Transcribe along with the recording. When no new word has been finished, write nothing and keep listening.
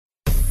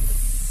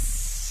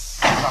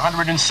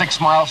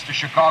106 miles to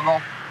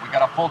Chicago. We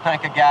got a full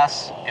tank of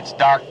gas. It's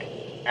dark,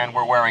 and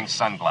we're wearing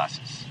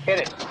sunglasses.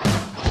 Hit it.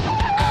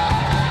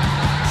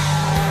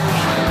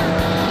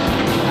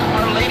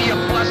 Our Lady of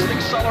Blessed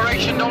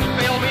Acceleration, don't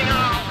fail me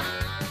now.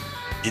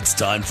 It's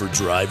time for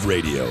Drive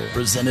Radio,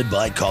 presented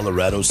by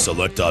Colorado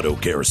Select Auto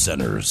Care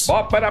Centers.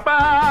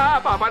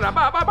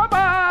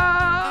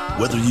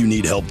 Whether you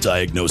need help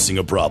diagnosing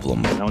a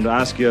problem, I want to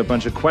ask you a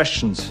bunch of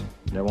questions.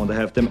 I want to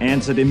have them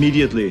answered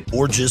immediately.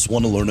 or just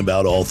want to learn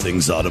about all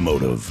things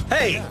automotive,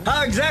 Hey,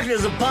 how exactly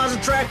does a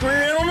Positrack rear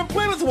end on a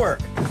Plymouth work?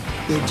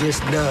 It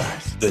just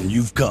does. then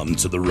you've come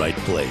to the right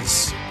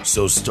place.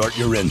 So start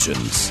your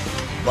engines,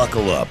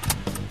 buckle up,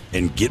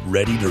 and get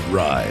ready to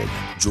ride.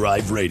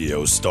 Drive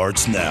Radio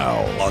starts now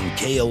on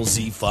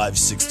KLZ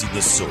 560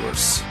 The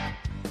Source.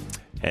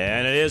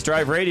 And it is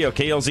Drive Radio,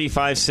 KLZ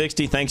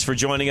 560. Thanks for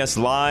joining us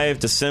live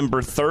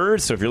December 3rd.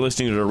 So if you're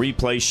listening to the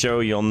replay show,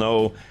 you'll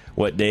know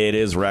what day it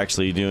is we're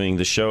actually doing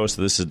the show.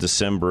 So this is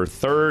December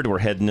 3rd. We're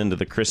heading into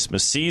the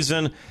Christmas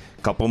season.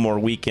 A couple more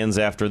weekends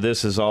after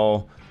this is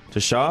all to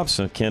shop.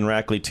 So Ken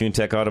Rackley,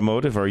 TuneTech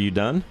Automotive, are you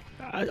done?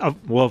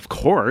 Well, of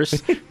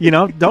course.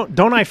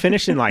 Don't I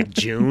finish in like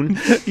June?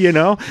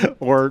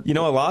 Or a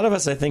lot of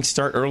us, I think,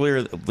 start earlier.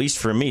 At least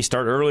for me,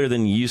 start earlier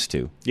than you used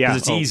to. Yeah, 'Cause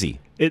it's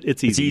easy. It's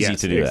easy. It's easy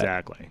to do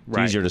exactly. that.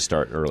 Right. It's easier to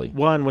start early.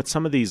 One with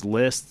some of these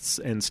lists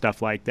and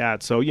stuff like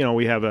that. So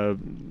we have a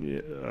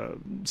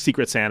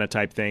Secret Santa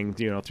type thing,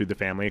 through the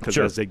family because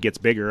Sure. as it gets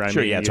bigger,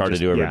 It's hard to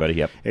do everybody.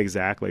 Yep,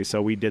 exactly.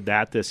 So we did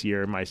that this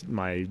year.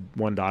 My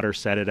one daughter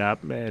set it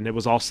up, and it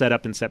was all set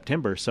up in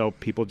September. So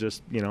people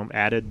just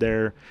added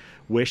their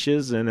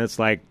wishes, and it's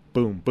like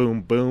boom,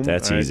 boom, boom.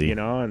 That's easy.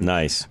 And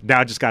Nice.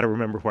 Now I just got to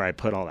remember where I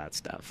put all that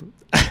stuff.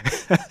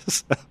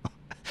 So,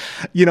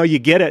 you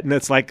get it, and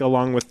it's like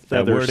along with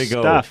That other where to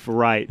go. stuff,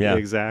 right? Yeah,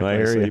 exactly. I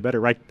hear So you. you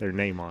better write their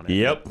name on it.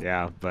 Yep.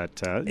 Yeah, but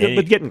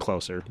getting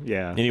closer.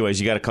 Yeah.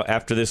 Anyways, you got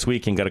after this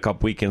weekend, got a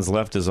couple weekends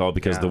left is all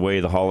because the way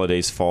the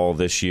holidays fall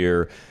this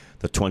year,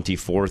 the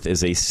 24th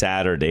is a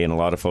Saturday, and a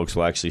lot of folks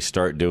will actually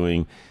start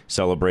doing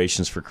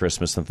celebrations for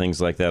Christmas and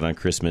things like that on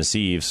Christmas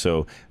Eve.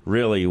 So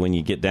really, when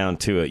you get down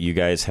to it, you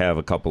guys have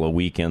a couple of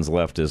weekends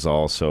left is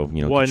all. So,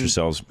 get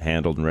yourselves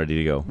handled and ready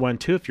to go. One,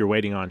 too, if you're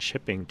waiting on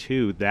shipping,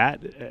 too,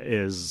 that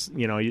is,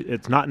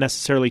 it's not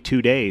necessarily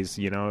 2 days.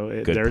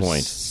 There's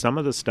point. some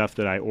of the stuff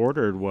that I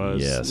ordered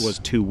was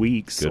 2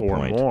 weeks Good or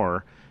point.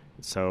 more.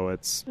 So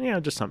it's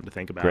just something to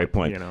think about. Great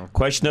point.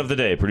 Question of the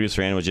day.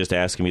 Producer Ann was just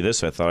asking me this,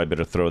 so I thought I'd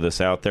better throw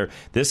this out there.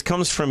 This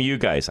comes from you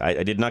guys.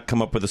 I did not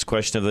come up with this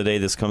question of the day.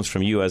 This comes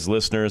from you as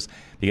listeners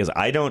because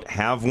I don't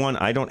have one.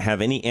 I don't have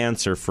any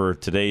answer for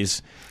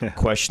today's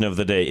question of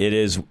the day. It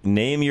is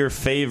name your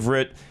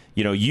favorite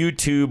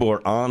YouTube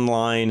or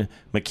online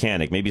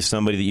mechanic. Maybe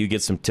somebody that you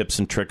get some tips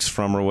and tricks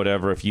from or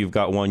whatever. If you've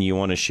got one you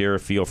want to share,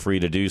 feel free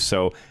to do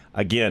so.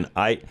 Again,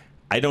 I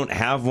don't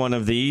have one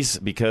of these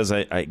because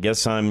I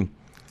guess I'm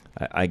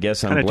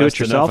blessed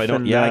enough. I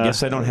don't. I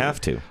guess I don't have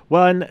to.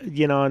 Well,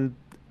 and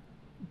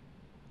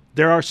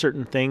there are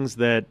certain things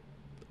that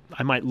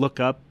I might look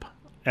up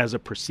as a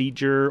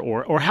procedure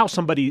or how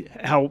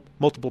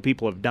multiple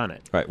people have done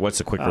it. Right. What's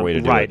the quicker way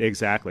to do it? Right.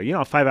 Exactly. A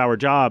 5-hour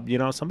job.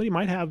 Somebody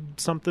might have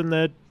something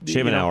that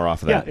shave an hour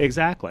off of that. Yeah.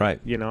 Exactly.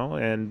 Right.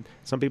 And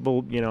some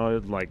people,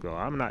 like, well,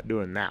 I'm not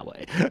doing that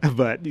way,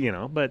 but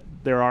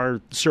there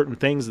are certain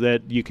things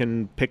that you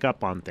can pick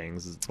up on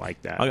things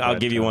like that. I'll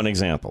give you one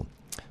example.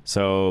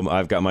 So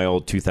I've got my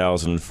old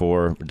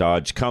 2004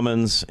 Dodge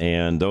Cummins,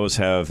 and those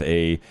have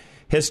a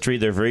history.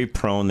 They're very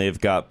prone. They've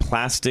got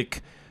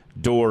plastic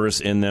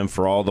doors in them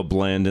for all the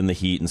blend and the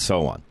heat and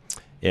so on.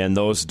 And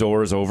those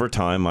doors over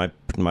time,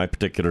 my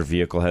particular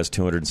vehicle has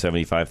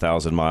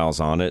 275,000 miles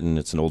on it, and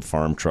it's an old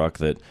farm truck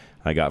that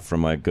I got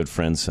from my good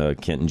friends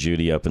Kent and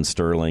Judy up in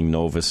Sterling,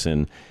 Novus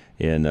in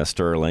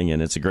Sterling,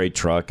 and it's a great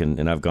truck,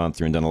 and I've gone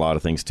through and done a lot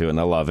of things to it, and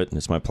I love it, and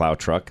it's my plow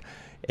truck.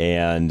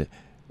 And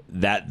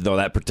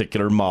that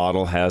particular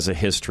model has a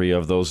history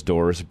of those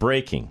doors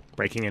breaking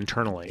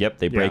internally. Yep,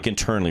 they break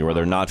internally where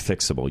they're not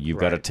fixable. You've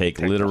got to take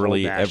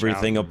literally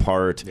everything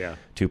apart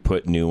to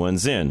put new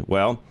ones in.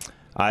 Well,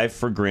 I,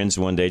 for grins,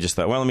 one day just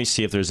thought, well, let me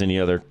see if there's any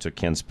other, to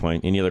Ken's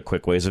point, any other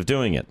quick ways of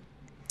doing it.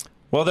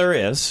 Well, there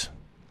is.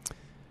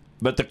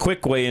 But the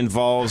quick way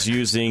involves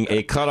using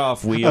a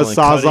cutoff wheel and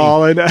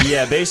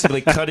Sawzall basically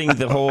cutting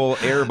the whole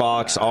air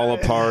box all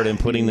apart and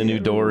putting the new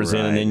doors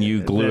in, and then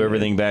you glue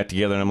everything back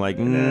together. And I'm like,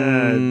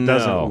 it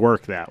doesn't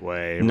work that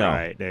way. No.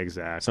 Right,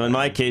 exactly. So in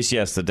my case,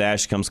 yes, the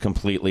dash comes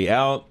completely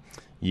out.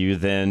 You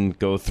then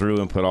go through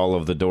and put all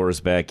of the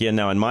doors back in.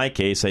 Now, in my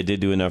case, I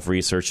did do enough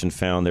research and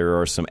found there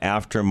are some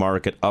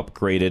aftermarket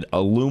upgraded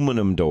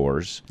aluminum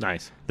doors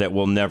that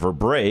will never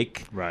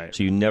break. Right.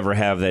 So you never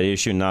have that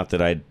issue. Not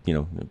that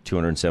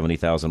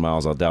 270,000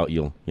 miles, I'll doubt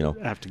you'll,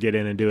 have to get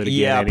in and do it again.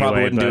 Yeah, I anyway,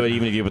 probably wouldn't do it.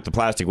 Even if you put the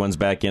plastic ones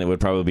back in, it would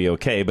probably be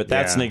okay. But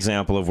that's an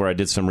example of where I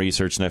did some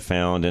research and I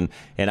found. And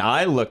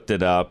I looked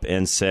it up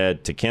and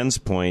said, to Ken's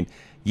point,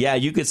 yeah,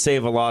 you could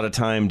save a lot of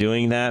time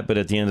doing that, but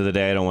at the end of the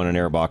day, I don't want an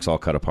airbox all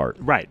cut apart.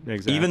 Right,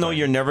 exactly. Even though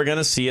you're never going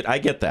to see it, I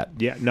get that.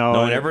 Yeah, no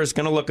one ever is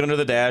going to look under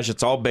the dash.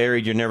 It's all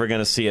buried. You're never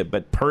going to see it.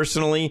 But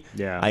personally,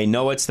 I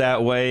know it's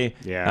that way.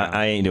 Yeah,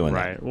 I ain't doing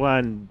that. Right.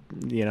 One,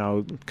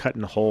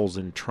 cutting holes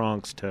in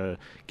trunks to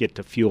get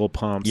to fuel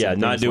pumps. Yeah,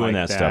 and not things doing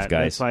like that stuff,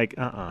 guys. It's like,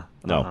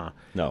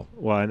 No.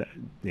 Well,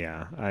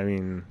 yeah, I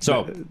mean.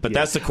 So, but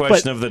that's the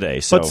question of the day.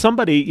 So. But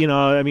somebody,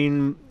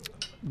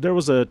 there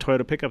was a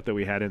Toyota pickup that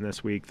we had in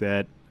this week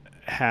that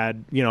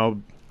had,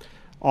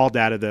 all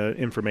data, the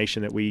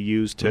information that we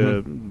use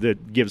to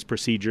that gives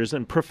procedures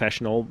and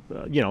professional,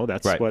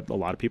 that's what a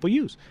lot of people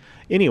use.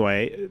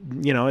 Anyway,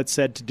 it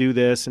said to do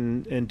this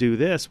and do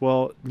this.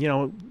 Well,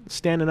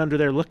 standing under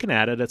there looking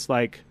at it, it's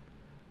like,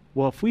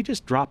 well, if we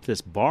just drop this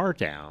bar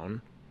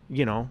down,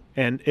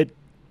 and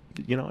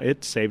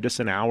it saved us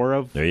an hour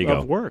of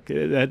work.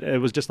 It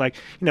was just like,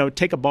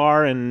 take a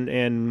bar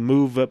and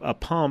move a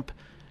pump.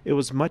 It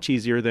was much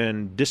easier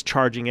than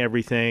discharging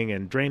everything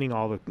and draining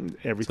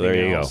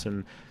everything else.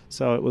 And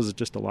so it was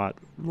just a lot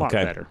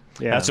better.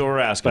 Yeah. That's what we're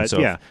asking. But, so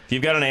if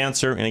you've got an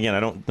answer, and again, I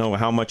don't know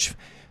how much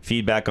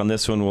feedback on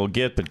this one we'll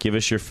get, but give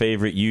us your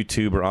favorite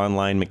YouTube or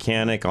online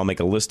mechanic. I'll make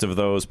a list of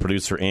those.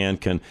 Producer Ann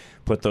can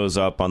put those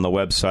up on the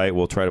website.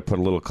 We'll try to put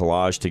a little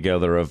collage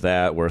together of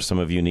that where some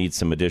of you need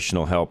some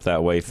additional help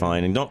that way.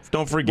 Fine. And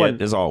don't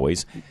forget, as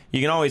always,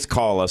 you can always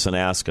call us and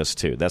ask us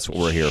too. That's what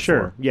we're here for.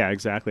 Sure. Yeah,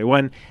 exactly.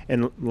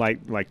 And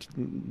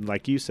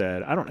like you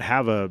said, I don't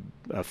have a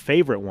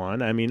favorite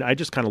one. I mean, I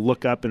just kind of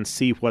look up and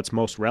see what's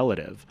most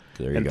relative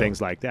and things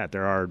like that.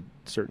 There are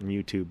certain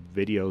YouTube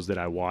videos that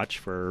I watch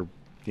for.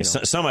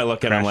 Some I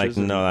look at, I'm like,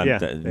 no.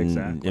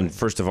 Exactly. And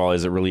first of all,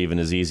 is it really even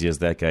as easy as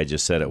that guy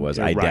just said it was?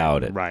 I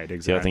doubt it. Right,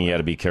 exactly. The other thing you got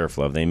to be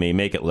careful of. They may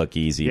make it look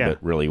easy, but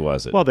really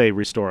was it? Well, they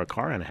restore a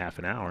car in half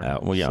an hour.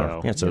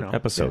 It's an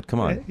episode. Come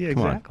on. Yeah,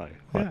 exactly.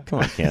 Come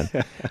on, Ken.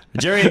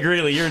 Jerry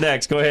Greeley, you're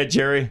next. Go ahead,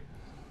 Jerry.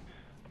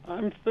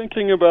 I'm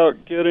thinking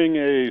about getting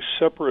a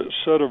separate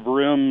set of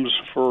rims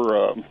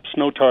for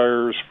snow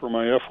tires for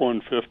my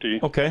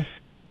F-150. Okay.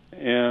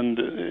 And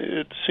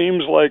it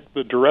seems like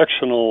the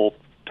directional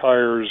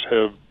tires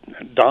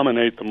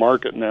dominate the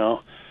market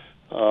now.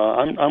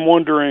 I'm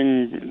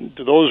wondering,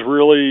 do those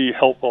really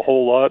help a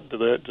whole lot? Does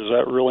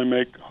that really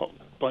make a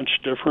bunch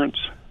difference?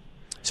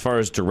 As far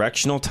as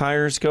directional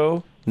tires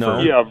go,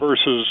 no.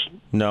 Versus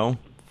no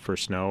for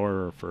snow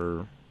or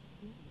for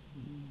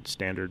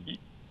standard.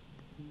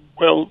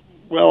 Well,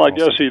 I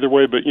guess either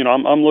way. But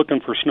I'm looking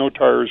for snow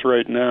tires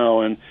right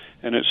now, and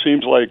it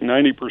seems like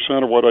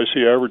 90% of what I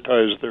see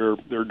advertised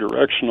they're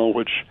directional,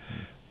 which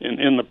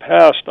in the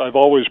past I've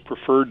always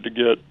preferred to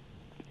get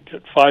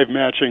 5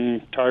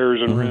 matching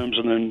tires and rims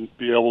and then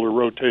be able to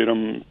rotate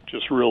them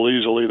just real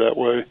easily that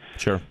way.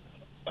 Sure.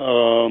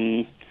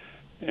 And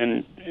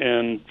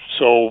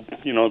so,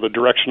 the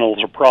directional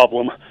is a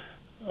problem.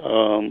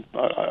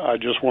 I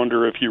just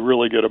wonder if you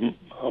really get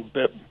a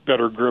bit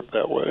better grip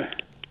that way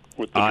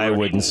with the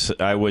directional.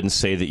 I wouldn't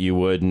say that you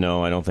would.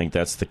 No, I don't think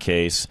that's the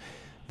case.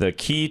 The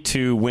key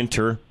to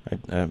winter,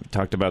 I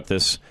talked about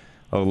this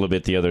a little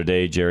bit the other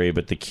day, Jerry,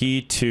 but the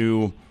key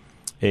to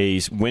a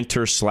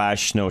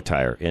winter/snow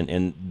tire,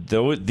 and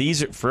though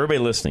these are, for everybody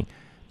listening,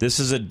 this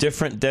is a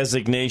different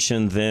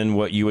designation than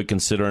what you would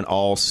consider an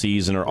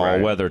all-season or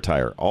all-weather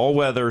tire.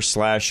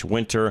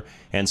 All-weather/winter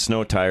and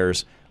snow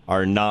tires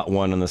are not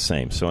one and the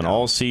same. So an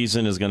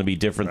all-season is going to be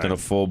different than a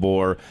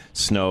full-bore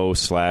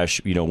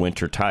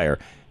snow/winter tire.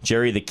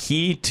 Jerry, the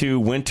key to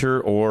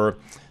winter or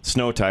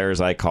snow tires,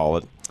 I call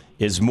it,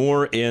 is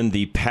more in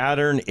the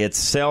pattern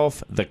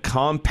itself, the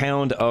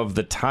compound of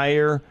the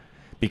tire,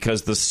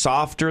 because the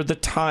softer the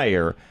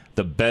tire,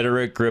 the better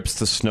it grips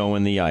the snow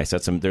and the ice.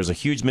 There's a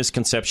huge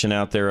misconception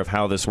out there of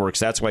how this works.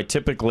 That's why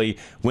typically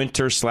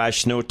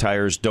winter/snow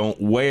tires don't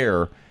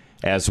wear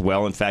as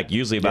well. In fact,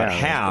 usually about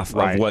half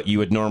of what you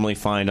would normally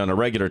find on a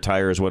regular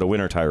tire is what a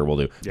winter tire will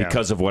do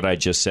because of what I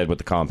just said with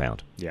the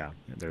compound. Yeah,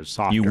 they're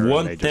softer. You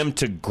want them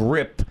to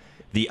grip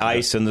the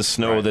ice and the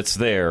snow that's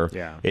there.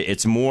 Yeah.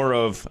 It's more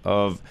of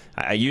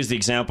I used the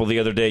example the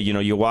other day,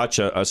 you watch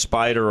a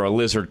spider or a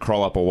lizard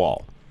crawl up a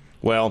wall.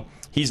 Well,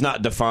 he's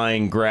not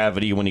defying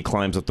gravity when he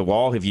climbs up the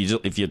wall. If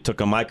you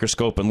took a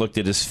microscope and looked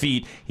at his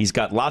feet, he's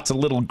got lots of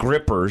little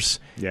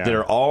grippers that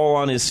are all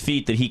on his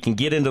feet that he can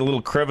get into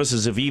little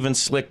crevices of even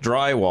slick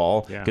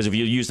drywall. Because if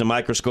you used a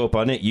microscope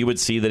on it, you would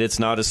see that it's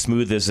not as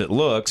smooth as it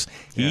looks.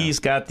 He's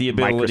got the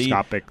ability,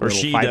 or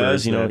she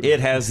does, it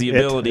has the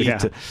ability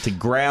to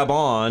grab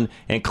on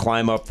and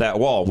climb up that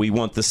wall. We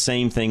want the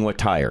same thing with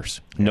tires.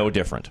 No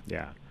different.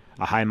 Yeah.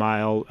 A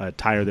high-mile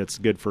tire that's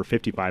good for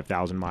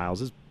 55,000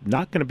 miles is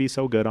not going to be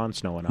so good on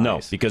snow and ice. No,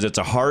 because it's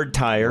a hard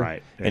tire,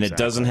 and it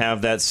doesn't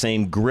have that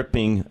same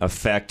gripping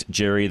effect,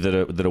 Jerry,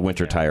 that a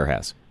winter tire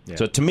has. Yeah.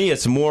 So to me,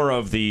 it's more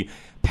of the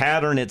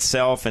pattern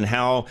itself and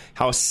how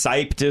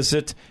siped is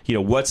it?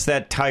 What's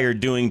that tire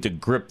doing to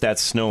grip that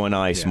snow and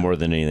ice more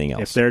than anything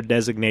else? If they're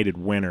designated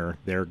winter,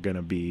 they're going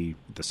to be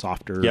the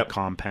softer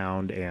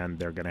compound, and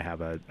they're going to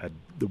have a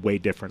way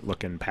different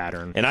looking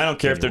pattern. And I don't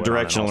care if they're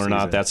directional or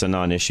not. That's a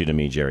non-issue to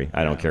me, Jerry.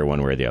 I don't care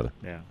one way or the other.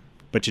 Yeah.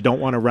 But you don't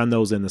want to run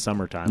those in the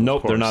summertime.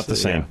 Nope, they're not the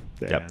same.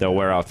 They'll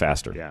wear out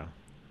faster. Yeah.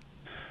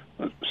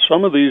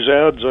 Some of these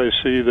ads I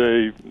see,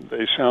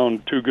 they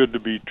sound too good to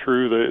be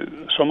true.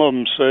 Some of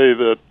them say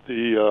that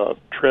the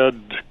tread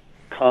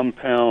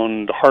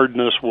compound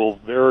hardness will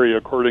vary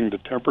according to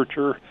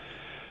temperature.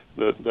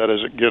 That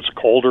as it gets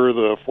colder,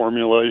 the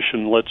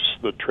formulation lets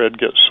the tread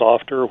get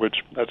softer, which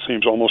that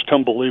seems almost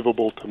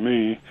unbelievable to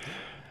me.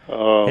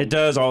 It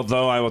does,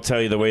 although I will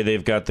tell you the way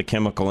they've got the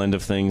chemical end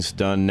of things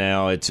done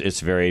now, it's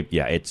very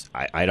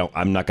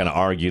I'm not going to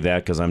argue that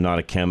because I'm not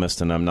a chemist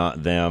and I'm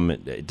not them.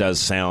 It does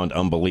sound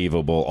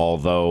unbelievable,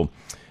 although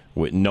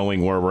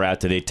knowing where we're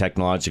at today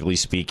technologically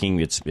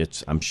speaking,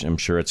 I'm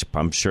sure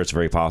it's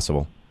very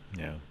possible.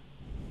 Yeah.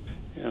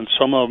 And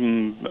some of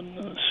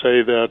them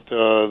say that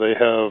they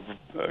have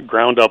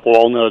ground up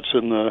walnuts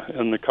in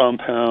the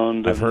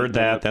compound. I've heard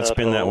that. That's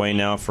been that way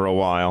now for a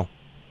while.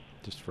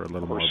 Just for a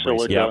little more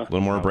silica. Yeah, a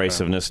little more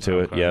abrasiveness to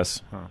it,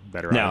 yes.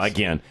 Better now, ice.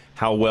 again,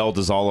 how well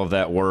does all of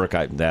that work?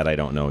 I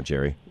don't know,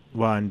 Jerry.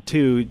 Well, and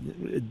two,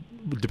 it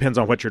depends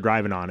on what you're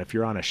driving on. If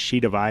you're on a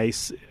sheet of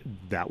ice,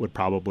 that would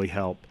probably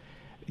help.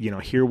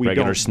 Here we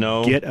Regular don't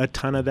snow. Get a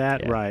ton of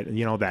that, right?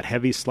 That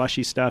heavy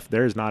slushy stuff,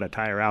 there's not a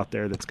tire out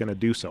there that's going to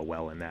do so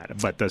well in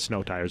that. But the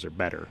snow tires are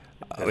better.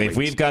 If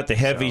we've got the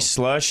heavy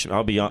slush,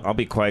 I'll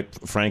be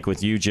quite frank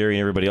with you, Jerry,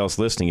 and everybody else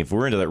listening. If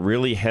we're into that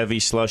really heavy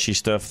slushy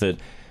stuff that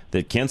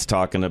Kent's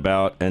talking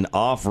about, an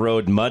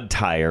off-road mud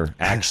tire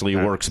actually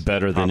works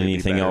better than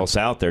anything else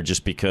out there,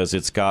 just because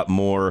it's got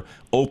more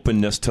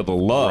openness to the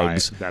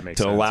lugs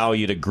to allow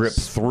you to grip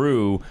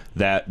through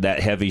that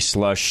heavy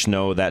slush,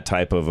 snow, that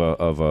type of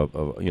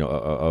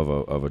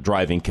a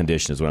driving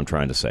condition is what I'm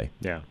trying to say.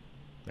 Yeah,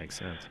 makes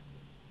sense.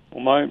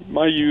 Well,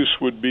 my use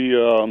would be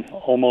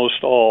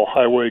almost all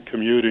highway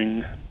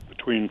commuting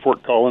between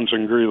Fort Collins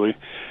and Greeley,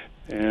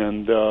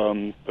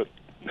 and but.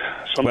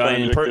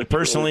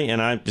 Personally,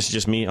 and this is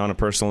just me on a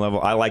personal level,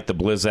 I like the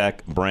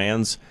Blizzak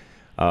brands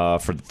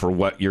for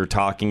what you're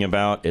talking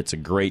about. It's a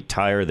great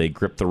tire. They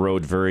grip the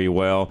road very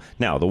well.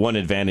 Now, the one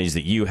advantage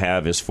that you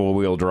have is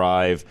four-wheel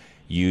drive.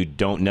 You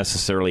don't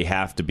necessarily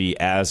have to be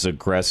as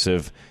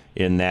aggressive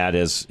in that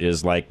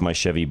as like my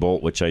Chevy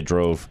Bolt, which I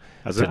drove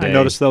today. I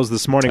noticed those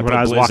this morning when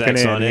I was walking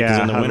in. On it,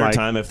 in the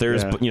wintertime, if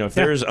there's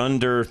there's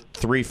under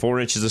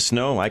 3-4 inches of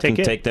snow, I can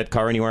take that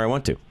car anywhere I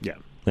want to. Yeah.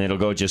 And it'll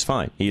go just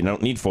fine. You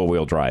don't need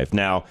four-wheel drive.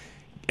 Now,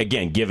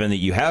 again, given that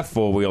you have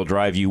four-wheel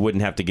drive, you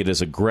wouldn't have to get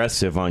as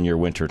aggressive on your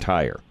winter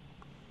tire.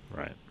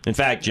 Right. In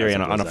fact, Jerry,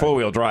 on a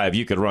four-wheel drive,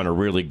 you could run a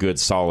really good,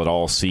 solid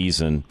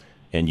all-season,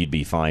 and you'd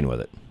be fine with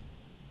it.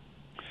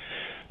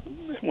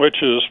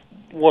 Which is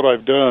what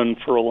I've done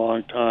for a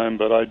long time,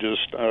 but I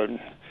just,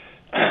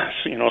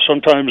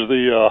 sometimes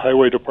the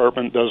highway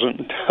department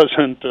doesn't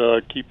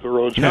keep the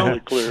roads really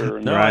clear.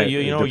 No, right.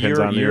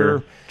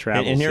 You're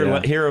travels,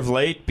 and here of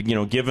late,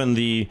 given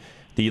the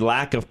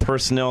lack of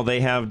personnel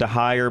they have to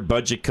hire,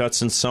 budget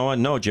cuts and so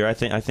on. No, Jerry,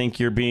 I think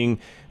you're being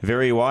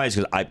very wise,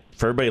 because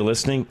for everybody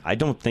listening, I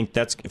don't think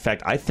that's. In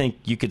fact, I think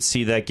you could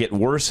see that get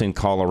worse in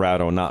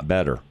Colorado, not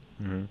better.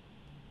 Mm-hmm.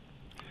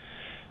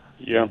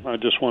 Yeah, I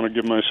just want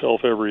to give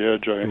myself every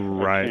edge I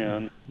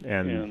can.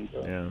 And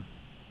yeah.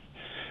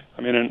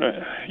 I mean,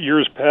 in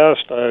years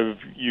past, I've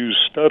used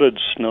studded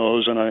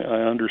snows, and I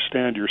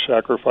understand you're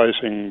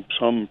sacrificing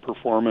some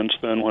performance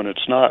then when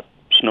it's not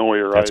snowy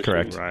or icy. That's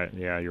correct. Right,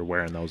 yeah, you're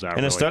wearing those out.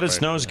 And the studded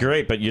snow is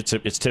great, but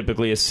it's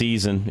typically a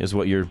season is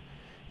what you're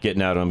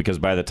getting out on, because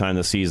by the time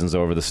the season's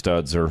over, the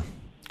studs are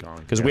gone.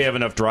 Because we have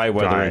enough dry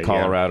weather in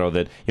Colorado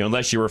that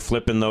unless you were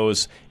flipping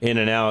those in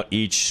and out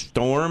each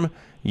storm,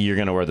 you're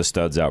going to wear the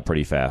studs out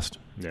pretty fast.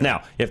 Yeah.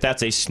 Now, if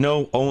that's a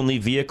snow-only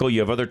vehicle,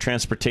 you have other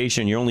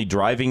transportation, you're only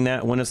driving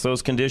that when it's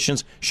those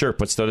conditions, sure,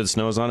 put studded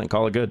snows on it and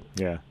call it good.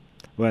 Yeah.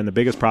 Well, and the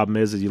biggest problem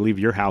is you leave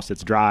your house,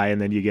 it's dry,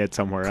 and then you get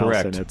somewhere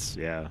Correct. else, and it's,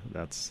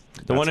 that's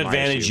the one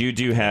advantage you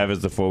do have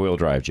is the four-wheel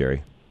drive,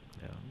 Jerry.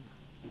 Yeah.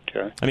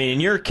 Okay. I mean, in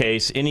your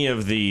case, any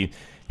of the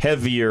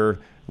heavier,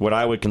 what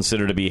I would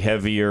consider to be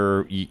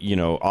heavier,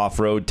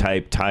 off-road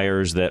type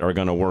tires that are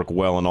going to work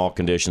well in all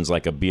conditions,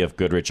 like a BF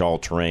Goodrich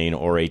all-terrain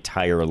or a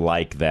tire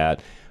like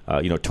that.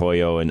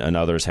 Toyo and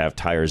others have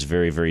tires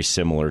very, very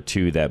similar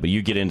to that. But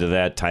you get into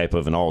that type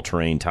of an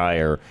all-terrain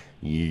tire,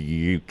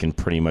 you can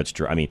pretty much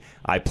drive. I mean,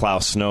 I plow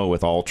snow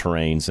with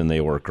all-terrains, and they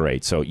work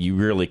great. So you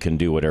really can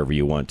do whatever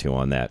you want to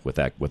on that with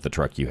the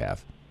truck you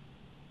have.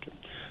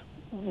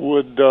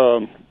 Would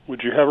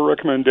you have a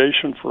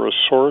recommendation for a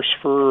source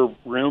for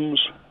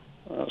rims?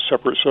 A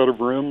separate set of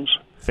rims?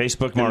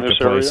 Facebook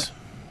Marketplace.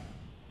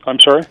 I'm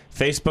sorry?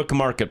 Facebook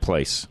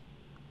Marketplace.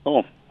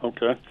 Oh,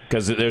 okay.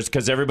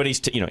 Because everybody's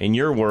in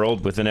your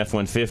world with an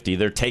F-150,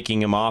 they're taking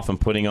them off and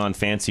putting on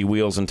fancy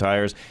wheels and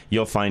tires.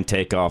 You'll find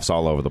takeoffs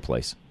all over the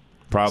place.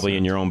 Probably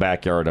in your own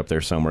backyard up there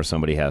somewhere,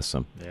 somebody has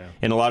some. Yeah.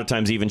 And a lot of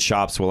times even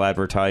shops will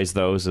advertise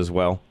those as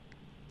well.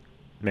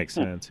 Makes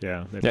sense,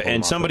 yeah.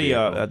 And somebody,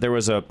 there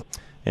was a,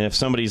 and if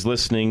somebody's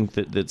listening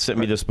that sent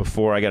me this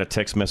before, I got a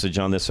text message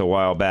on this a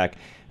while back.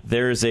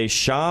 There's a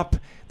shop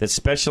that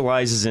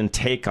specializes in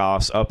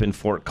takeoffs up in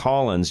Fort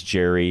Collins,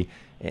 Jerry.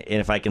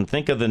 And if I can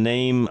think of the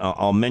name,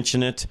 I'll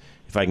mention it.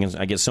 If I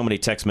get so many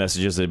text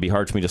messages that it'd be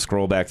hard for me to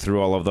scroll back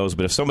through all of those.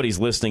 But if somebody's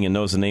listening and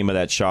knows the name of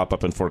that shop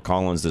up in Fort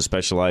Collins that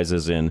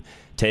specializes in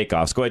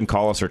takeoffs, go ahead and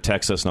call us or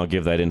text us, and I'll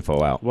give that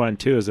info out. 1 and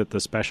 2, is it the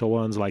special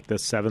ones like the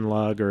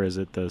 7-lug, or is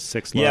it the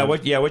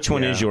 6-lug? Which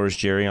one is yours,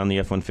 Jerry, on the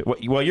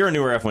F-150? Well, you're a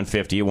newer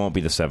F-150. It won't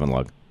be the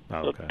 7-lug.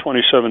 Oh, okay.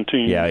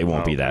 2017. Yeah, it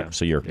won't be that.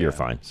 So you're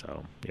fine.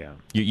 So yeah,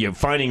 you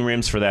finding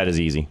rims for that is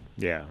easy.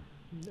 Yeah,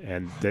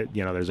 and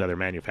there's other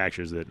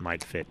manufacturers that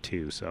might fit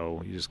too.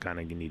 So you just kind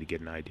of need to get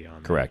an idea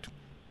on that. Correct.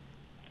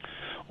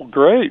 Well,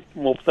 great.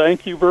 Well,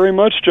 thank you very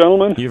much,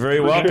 gentlemen. You're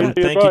very welcome.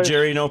 Thank you,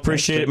 Jerry.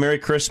 Appreciate it. Merry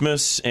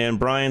Christmas. And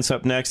Brian's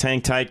up next.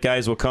 Hang tight,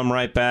 guys. We'll come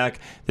right back.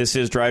 This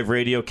is Drive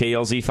Radio,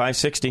 KLZ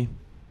 560.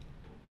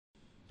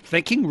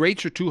 Thinking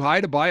rates are too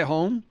high to buy a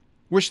home?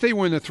 Wish they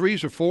were in the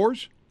 3s or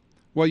 4s?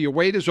 Well, your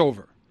wait is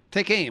over.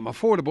 Take AIM,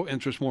 Affordable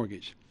Interest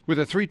Mortgage. With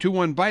a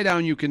 3-2-1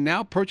 buy-down, you can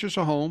now purchase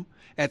a home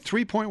at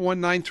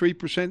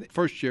 3.193%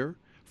 first year,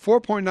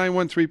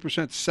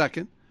 4.913%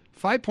 second,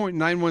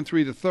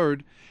 5.913 the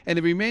third, and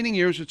the remaining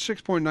years at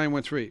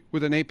 6.913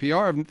 with an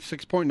APR of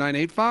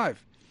 6.985.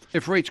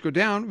 If rates go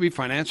down,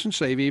 refinance and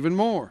save even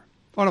more.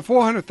 On a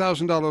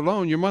 $400,000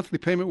 loan, your monthly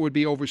payment would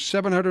be over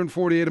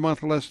 $748 a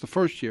month less the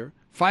first year,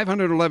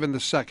 $511 the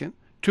second,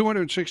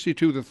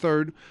 $262 the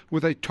third,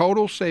 with a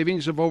total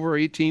savings of over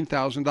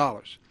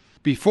 $18,000.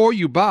 Before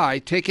you buy,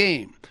 take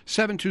AIM,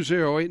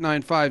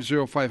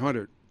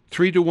 720-895-0500.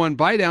 3-to-1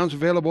 buy-downs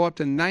available up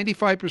to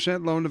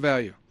 95% loan to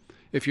value.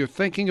 If you're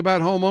thinking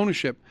about home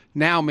ownership,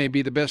 now may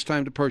be the best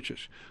time to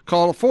purchase.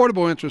 Call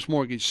Affordable Interest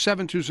Mortgage,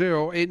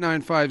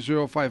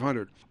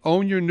 720-895-0500.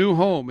 Own your new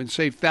home and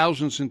save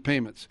thousands in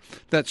payments.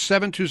 That's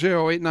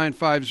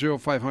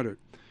 720-895-0500.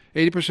 80%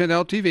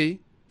 LTV,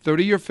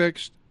 30-year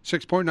fixed,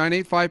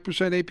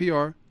 6.985%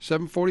 APR,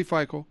 740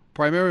 FICO,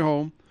 primary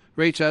home,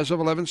 rates as of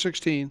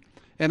 11/16,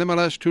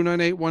 NMLS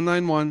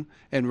 298191,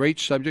 and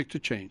rates subject to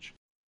change.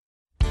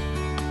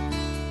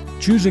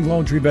 Choosing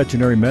Lone Tree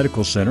Veterinary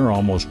Medical Center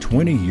almost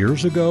 20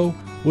 years ago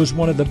was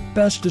one of the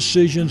best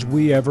decisions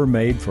we ever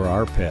made for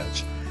our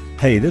pets.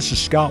 Hey, this is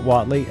Scott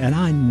Watley, and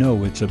I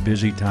know it's a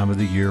busy time of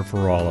the year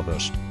for all of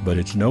us, but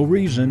it's no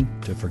reason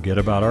to forget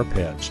about our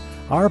pets.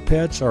 Our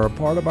pets are a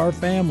part of our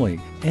family,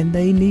 and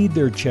they need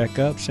their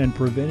checkups and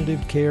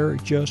preventative care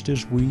just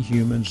as we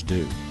humans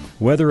do.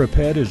 Whether a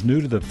pet is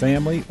new to the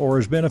family or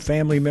has been a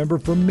family member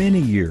for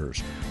many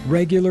years,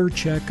 regular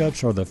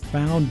checkups are the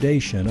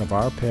foundation of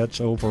our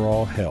pet's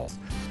overall health.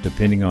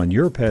 Depending on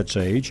your pet's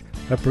age,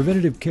 a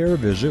preventative care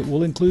visit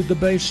will include the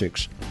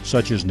basics,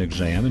 such as an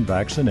exam and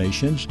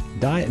vaccinations,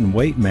 diet and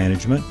weight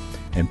management,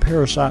 and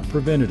parasite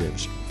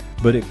preventatives.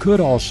 But it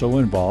could also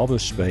involve a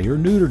spay or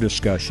neuter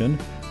discussion,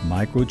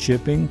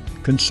 microchipping,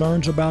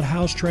 concerns about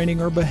house training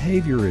or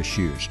behavior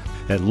issues.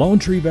 At Lone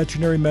Tree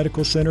Veterinary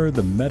Medical Center,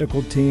 the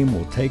medical team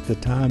will take the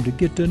time to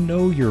get to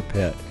know your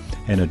pet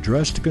and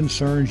address the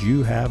concerns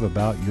you have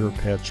about your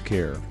pet's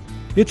care.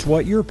 It's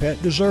what your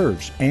pet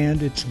deserves,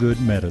 and it's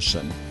good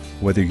medicine.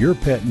 Whether your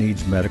pet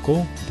needs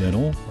medical,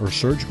 dental, or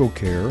surgical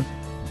care,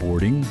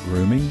 boarding,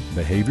 grooming,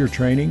 behavior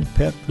training,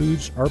 pet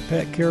foods, or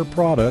pet care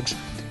products,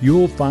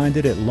 you'll find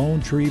it at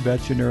Lone Tree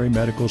Veterinary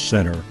Medical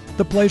Center,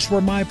 the place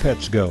where my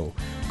pets go.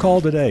 Call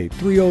today,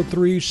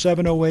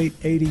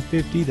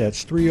 303-708-8050.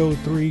 That's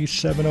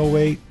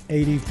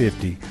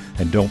 303-708-8050.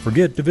 And don't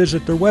forget to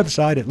visit their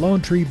website at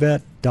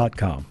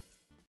LoneTreeVet.com.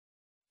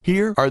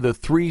 Here are the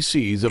 3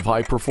 C's of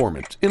high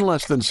performance in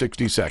less than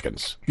 60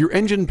 seconds. Your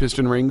engine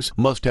piston rings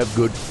must have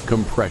good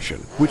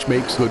compression, which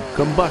makes good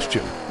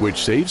combustion,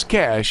 which saves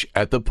cash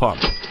at the pump.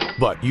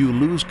 But you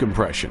lose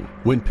compression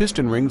when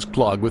piston rings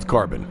clog with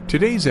carbon.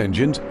 Today's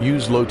engines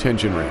use low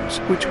tension rings,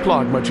 which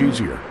clog much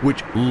easier,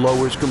 which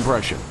lowers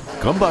compression,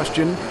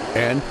 combustion,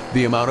 and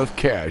the amount of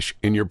cash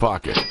in your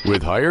pocket,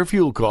 with higher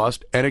fuel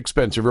cost and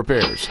expensive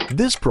repairs.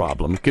 This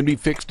problem can be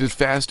fixed as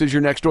fast as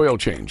your next oil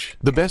change.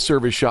 The best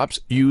service shops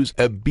use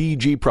a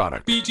BG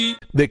product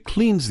that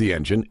cleans the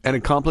engine and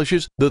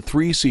accomplishes the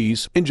 3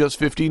 C's in just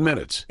 15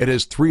 minutes. It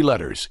has 3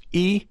 letters,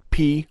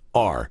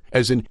 EPR,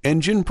 as in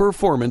Engine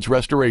Performance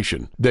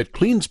Restoration, that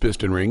cleans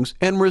piston rings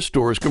and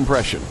restores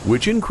compression,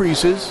 which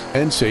increases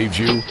and saves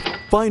you.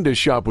 Find a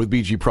shop with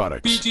BG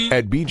products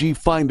at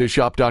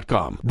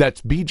bgfindashop.com.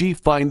 That's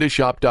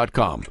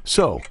bgfindashop.com.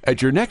 So,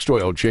 at your next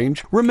oil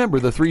change, remember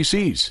the 3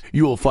 C's.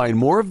 You will find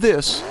more of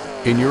this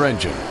in your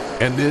engine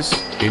and this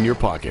in your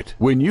pocket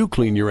when you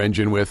clean your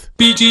engine with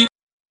BG.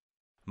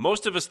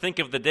 Most of us think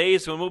of the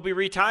days when we'll be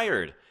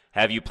retired.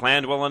 Have you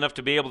planned well enough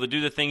to be able to do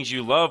the things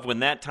you love when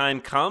that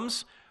time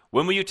comes?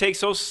 When will you take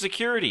Social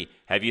Security?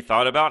 Have you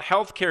thought about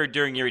health care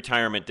during your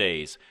retirement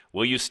days?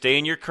 Will you stay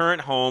in your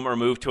current home or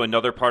move to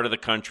another part of the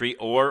country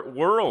or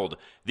world?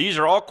 These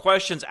are all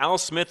questions Al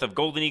Smith of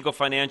Golden Eagle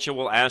Financial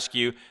will ask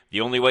you.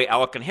 The only way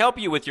Al can help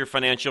you with your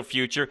financial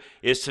future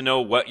is to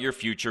know what your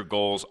future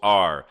goals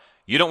are.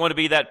 You don't want to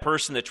be that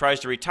person that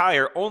tries to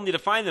retire only to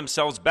find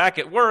themselves back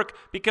at work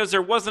because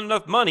there wasn't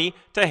enough money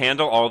to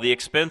handle all the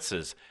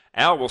expenses.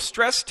 Al will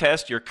stress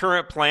test your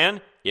current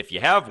plan, if you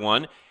have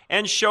one,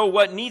 and show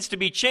what needs to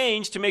be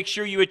changed to make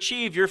sure you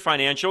achieve your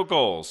financial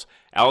goals.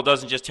 Al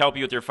doesn't just help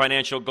you with your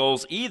financial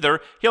goals either.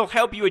 He'll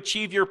help you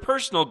achieve your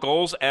personal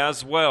goals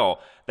as well.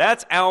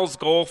 That's Al's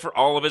goal for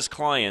all of his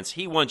clients.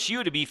 He wants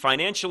you to be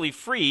financially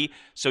free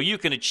so you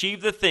can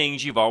achieve the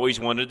things you've always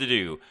wanted to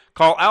do.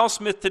 Call Al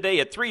Smith today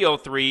at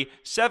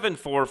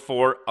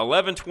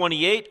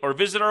 303-744-1128 or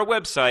visit our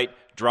website,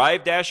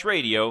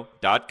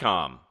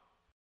 drive-radio.com.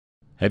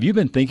 Have you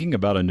been thinking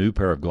about a new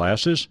pair of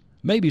glasses?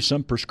 Maybe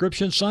some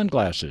prescription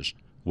sunglasses?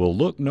 Well,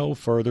 look no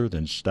further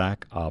than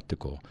Stack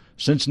Optical.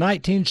 Since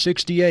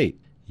 1968,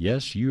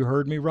 yes, you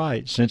heard me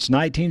right, since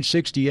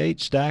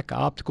 1968, Stack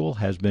Optical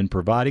has been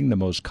providing the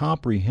most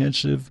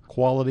comprehensive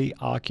quality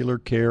ocular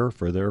care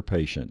for their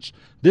patients.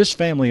 This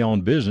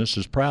family-owned business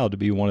is proud to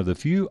be one of the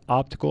few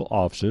optical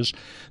offices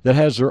that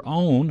has their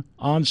own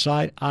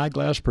on-site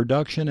eyeglass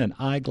production and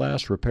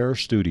eyeglass repair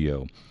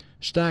studio.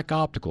 Stack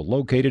Optical,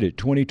 located at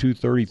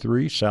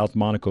 2233 South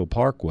Monaco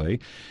Parkway,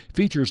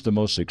 features the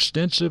most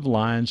extensive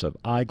lines of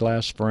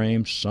eyeglass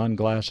frames,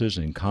 sunglasses,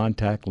 and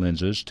contact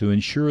lenses to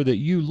ensure that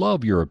you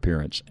love your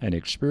appearance and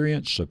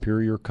experience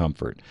superior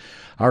comfort.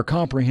 Our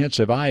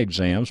comprehensive eye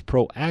exams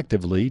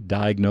proactively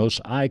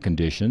diagnose eye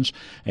conditions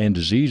and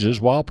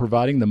diseases while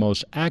providing the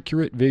most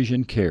accurate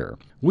vision care.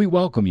 We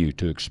welcome you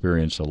to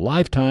experience a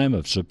lifetime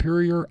of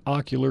superior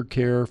ocular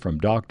care from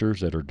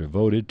doctors that are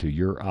devoted to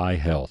your eye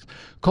health.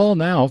 Call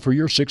now for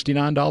your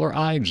 $69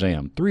 eye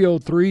exam,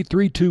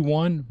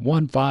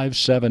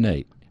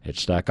 303-321-1578. At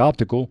Stack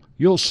Optical,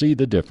 you'll see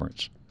the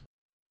difference.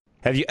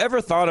 Have you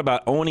ever thought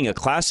about owning a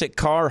classic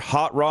car,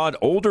 hot rod,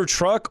 older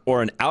truck,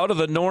 or an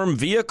out-of-the-norm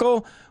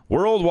vehicle?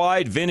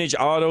 Worldwide Vintage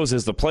Autos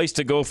is the place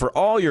to go for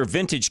all your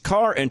vintage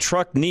car and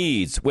truck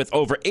needs. With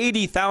over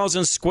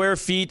 80,000 square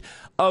feet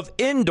of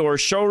indoor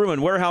showroom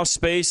and warehouse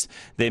space,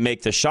 they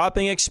make the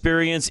shopping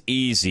experience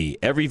easy.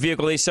 Every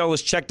vehicle they sell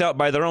is checked out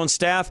by their own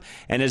staff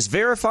and is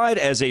verified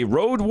as a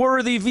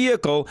roadworthy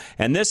vehicle,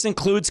 and this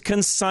includes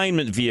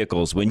consignment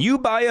vehicles. When you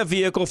buy a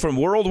vehicle from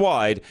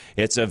Worldwide,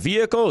 it's a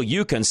vehicle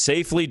you can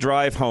safely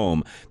drive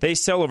home. They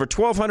sell over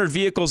 1,200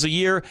 vehicles a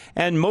year,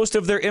 and most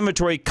of their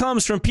inventory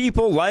comes from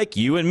people like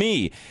you and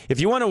me. If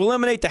you want to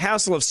eliminate the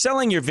hassle of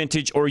selling your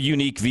vintage or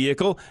unique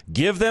vehicle,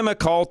 give them a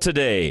call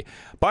today.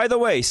 By the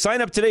way,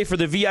 sign up today for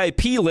the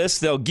VIP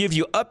list. They'll give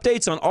you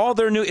updates on all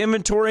their new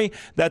inventory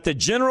that the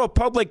general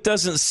public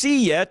doesn't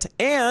see yet,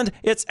 and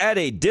it's at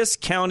a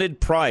discounted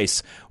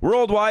price.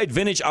 Worldwide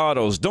Vintage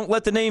Autos. Don't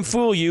let the name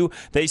fool you.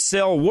 They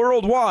sell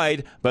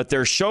worldwide, but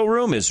their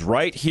showroom is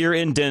right here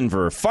in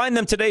Denver. Find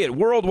them today at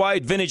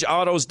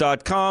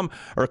worldwidevintageautos.com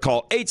or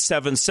call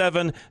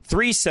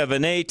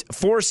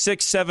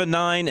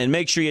 877-378-4679 and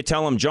make sure you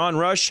tell them John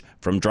Rush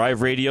from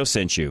Drive Radio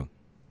sent you.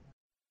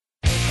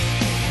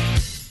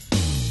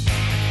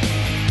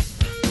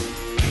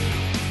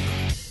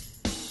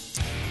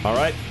 All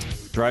right,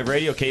 Drive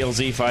Radio,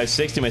 KLZ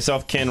 560,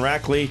 myself, Ken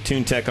Rackley,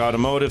 TuneTech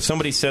Automotive.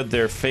 Somebody said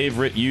their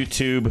favorite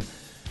YouTube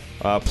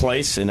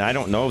place, and I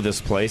don't know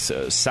this place,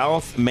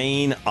 South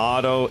Main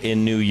Auto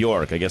in New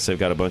York. I guess they've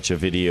got a bunch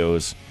of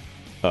videos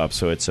up,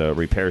 so it's a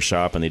repair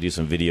shop, and they do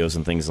some videos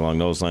and things along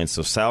those lines.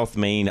 So South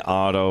Main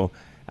Auto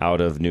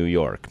out of New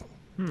York.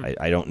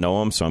 I don't know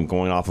them, so I'm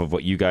going off of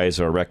what you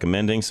guys are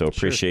recommending, so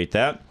appreciate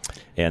that.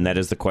 And that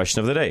is the question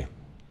of the day.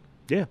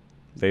 Yeah.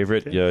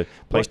 Favorite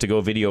place to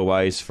go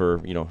video-wise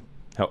for,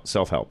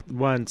 self-help?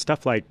 One,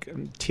 stuff like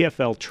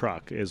TFL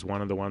Truck is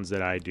one of the ones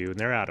that I do, and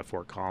they're out of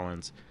Fort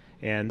Collins.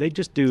 And they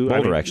just do...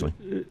 Boulder, actually.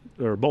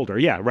 Or Boulder,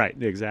 yeah, right,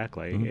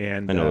 exactly. Mm-hmm.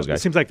 And I know those guys.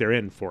 It seems like they're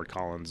in Fort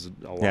Collins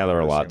a lot. Yeah, they're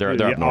a lot. They're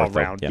up north, all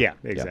around. though. Yeah,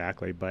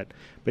 exactly. Yeah. But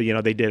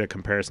they did a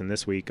comparison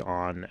this week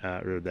on,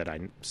 or that I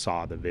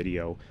saw the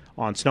video,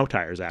 on snow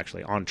tires,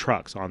 actually, on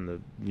trucks, on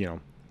the,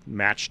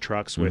 matched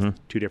trucks with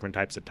two different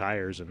types of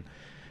tires. And,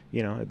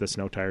 the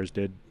snow tires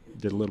did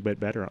a little bit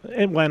better.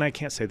 And when I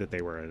can't say that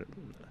they were...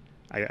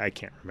 I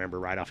can't remember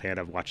right offhand.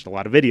 I've watched a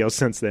lot of videos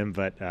since then,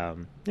 but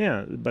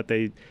but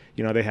they,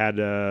 they had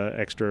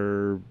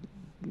extra,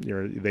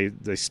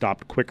 they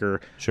stopped quicker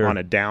on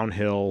a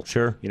downhill,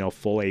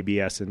 full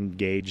ABS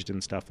engaged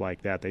and stuff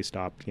like that. They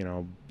stopped,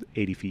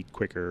 80 feet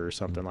quicker or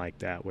something like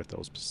that with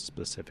those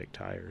specific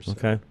tires.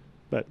 Okay.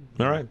 But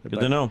all right, good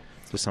to know.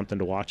 Just something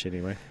to watch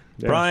anyway.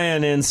 Yeah.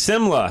 Brian in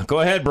Simla. Go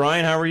ahead,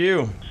 Brian. How are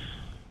you?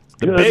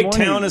 The Good big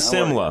morning. town of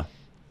Simla.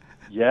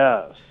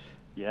 Yes.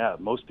 Yeah,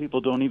 most people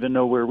don't even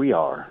know where we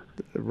are.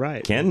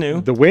 Right. Ken knew.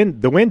 The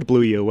wind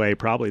blew you away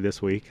probably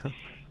this week.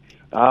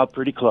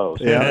 Pretty close.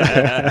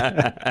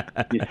 Yeah.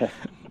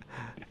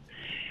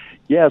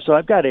 Yeah, so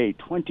I've got a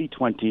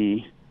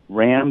 2020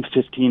 Ram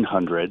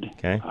 1500.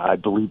 Okay. I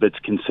believe it's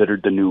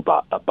considered the new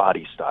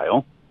body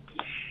style.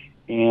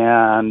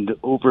 And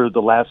over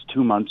the last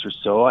 2 months or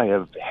so, I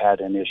have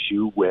had an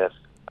issue with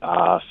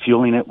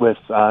fueling it with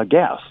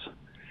gas.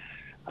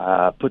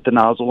 Put the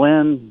nozzle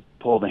in,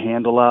 pull the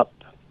handle up,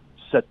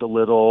 set the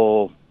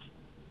little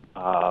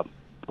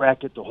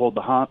bracket to hold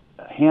the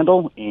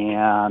handle,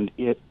 and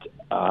it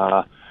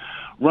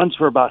runs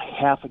for about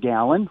half a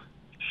gallon,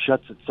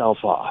 shuts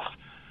itself off.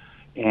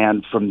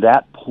 And from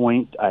that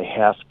point, I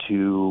have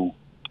to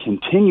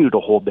continue to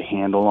hold the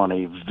handle on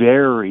a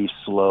very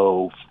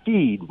slow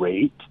feed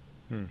rate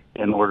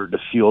in order to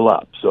fuel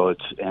up. So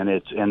it's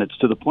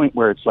to the point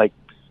where it's like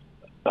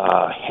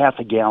half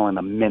a gallon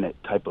a minute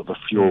type of a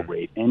fuel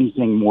rate.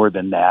 Anything more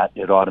than that,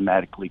 it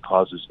automatically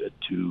causes it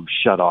to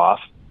shut off.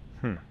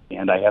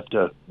 And I have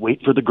to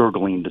wait for the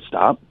gurgling to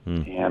stop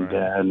and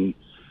then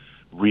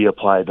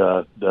reapply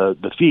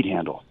the feed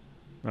handle.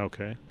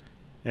 Okay.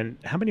 And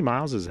how many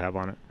miles does it have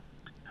on it?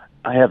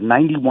 I have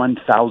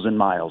 91,000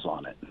 miles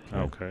on it.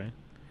 Okay.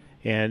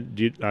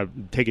 And I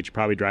take it you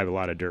probably drive a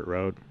lot of dirt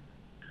road?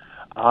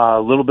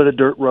 A little bit of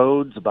dirt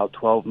roads, about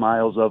 12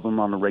 miles of them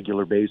on a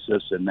regular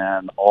basis, and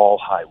then all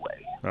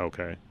highway.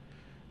 Okay.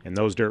 And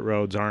those dirt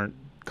roads aren't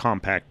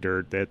compact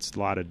dirt. That's a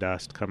lot of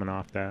dust coming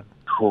off that?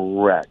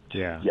 Correct.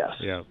 Yeah. Yes.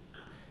 Yeah.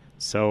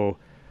 So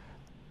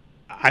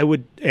I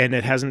would, and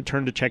it hasn't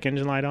turned the check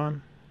engine light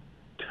on?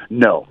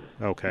 No.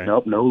 Okay.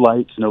 Nope, no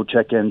lights, no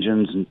check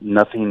engines,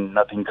 nothing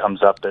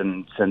comes up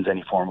and sends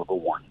any form of a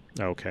warning.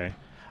 Okay.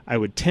 I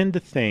would tend to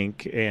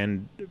think,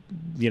 and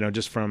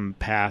just from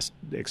past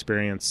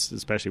experience,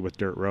 especially with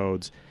dirt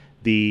roads,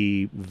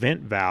 the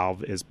vent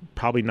valve is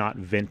probably not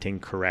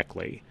venting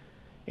correctly.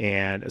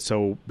 And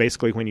so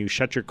basically when you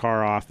shut your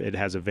car off, it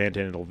has a vent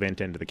and it'll vent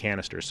into the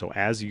canister. So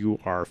as you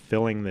are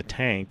filling the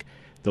tank,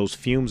 those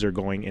fumes are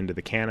going into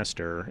the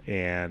canister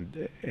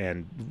and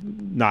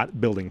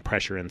not building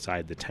pressure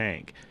inside the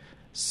tank.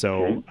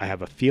 So I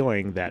have a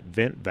feeling that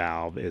vent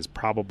valve is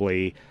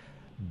probably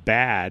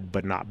bad,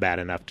 but not bad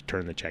enough to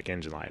turn the check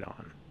engine light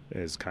on,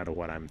 is kind of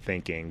what I'm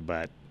thinking.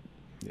 But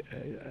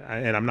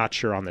and I'm not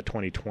sure on the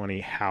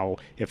 2020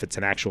 if it's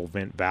an actual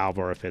vent valve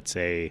or if it's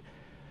a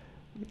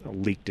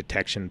leak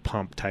detection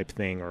pump type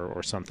thing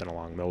or something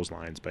along those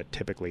lines. But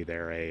typically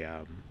they're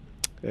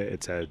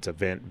it's a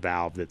vent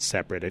valve that's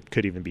separate. It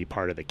could even be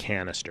part of the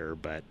canister,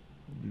 but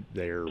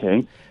they're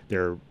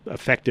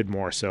affected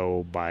more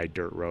so by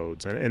dirt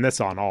roads, and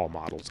that's on all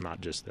models,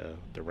 not just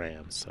the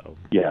Rams. So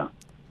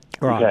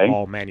or on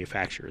all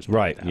manufacturers.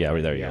 Right. Yeah.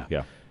 There you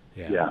go.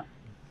 Yeah.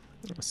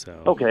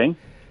 So okay.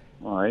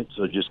 All right.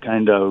 So just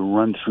kind of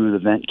run through the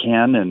vent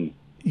can and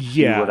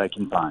see what I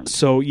can find.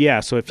 So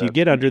if you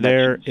get under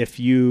there, I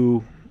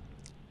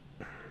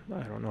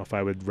don't know if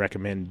I would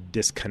recommend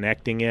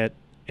disconnecting it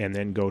and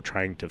then go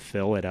trying to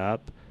fill it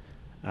up.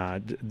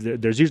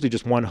 There's usually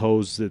just one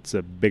hose that's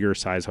a bigger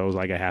size hose,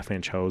 like a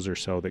half-inch hose or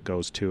so, that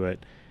goes to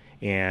it.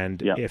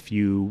 And if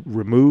you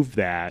remove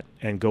that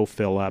and go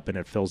fill up and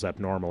it fills up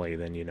normally,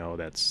 then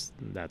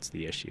that's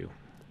the issue.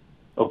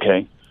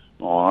 Okay.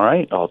 All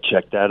right. I'll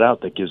check that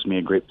out. That gives me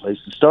a great place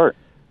to start.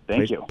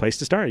 Thank you. Place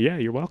to start. Yeah,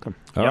 you're welcome.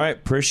 All right.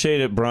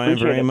 Appreciate it, Brian,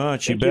 very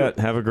much. You bet.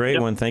 Have a great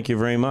one. Thank you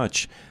very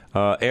much.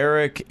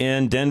 Eric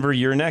in Denver,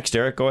 you're next.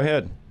 Eric, go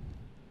ahead.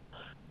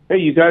 Hey,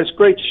 you guys,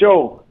 great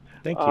show.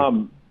 Thank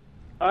you.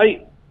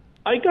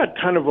 I got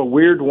kind of a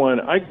weird one.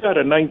 I got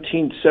a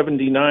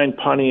 1979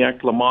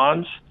 Pontiac Le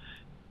Mans.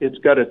 It's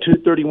got a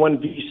 231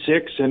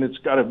 V6, and it's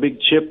got a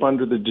big chip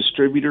under the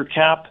distributor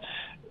cap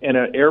and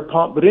an air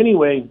pump. But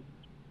anyway,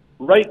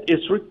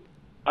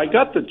 I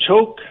got the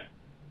choke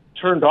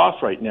turned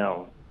off right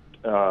now.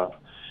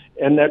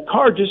 And that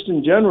car, just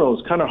in general,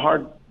 is kind of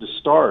hard to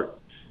start.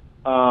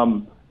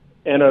 And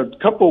a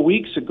couple of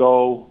weeks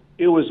ago,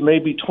 it was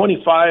maybe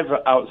 25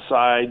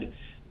 outside,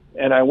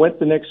 and I went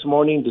the next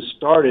morning to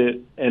start it,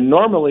 and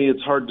normally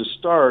it's hard to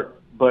start,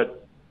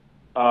 but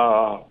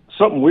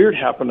something weird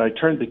happened. I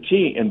turned the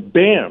key, and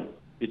bam,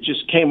 it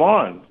just came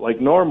on like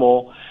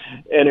normal,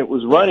 and it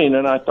was running,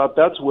 and I thought,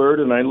 that's weird,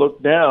 and I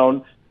looked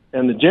down,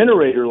 and the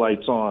generator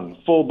light's on,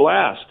 full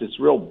blast. It's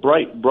real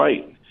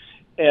bright.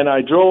 And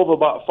I drove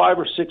about 5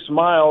 or 6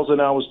 miles,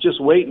 and I was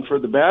just waiting for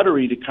the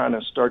battery to kind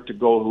of start to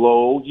go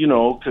low,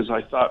 because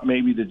I thought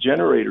maybe the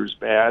generator's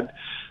bad.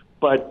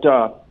 But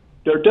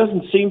there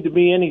doesn't seem to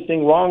be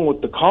anything wrong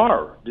with the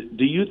car.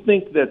 Do you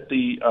think that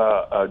the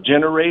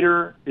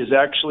generator is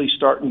actually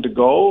starting to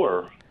go?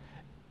 Or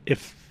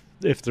if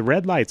the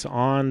red light's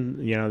on,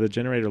 the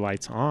generator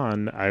light's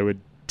on, I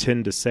would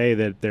tend to say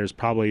that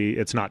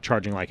it's not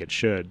charging like it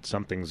should.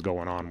 Something's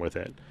going on with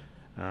it.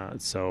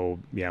 So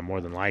more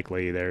than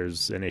likely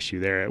there's an issue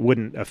there. It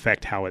wouldn't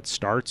affect how it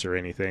starts or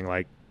anything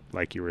like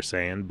you were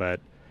saying, but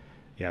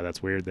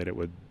that's weird that it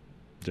would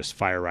just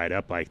fire right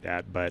up like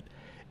that.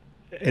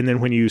 And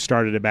then when you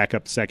started it back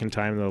up the second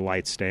time, the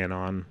light's staying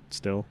on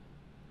still?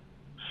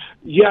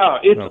 Yeah,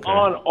 it's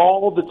on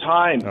all the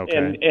time.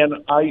 Okay. And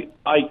I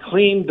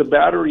cleaned the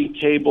battery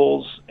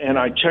cables and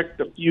I checked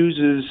the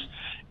fuses,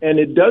 and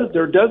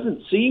there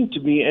doesn't seem to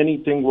be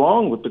anything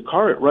wrong with the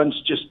car. It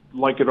runs just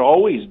like it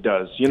always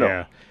does,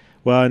 Yeah.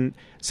 Well, and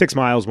 6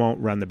 miles won't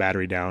run the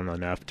battery down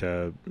enough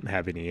to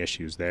have any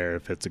issues there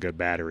if it's a good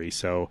battery.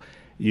 So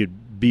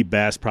you'd be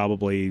best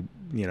probably,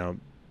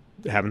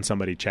 having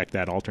somebody check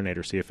that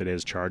alternator, see if it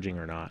is charging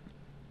or not.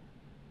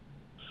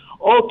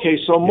 Okay,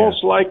 so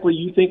most likely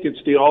you think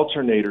it's the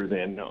alternator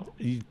then, no?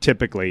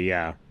 Typically,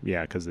 yeah,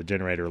 because the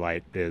generator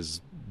light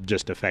is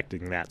just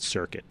affecting that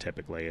circuit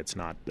typically. It's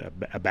not,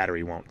 a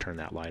battery won't turn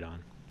that light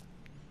on.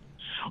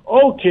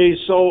 Okay,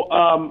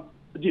 so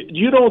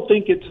you don't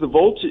think it's the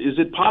voltage? Is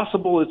it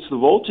possible it's the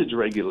voltage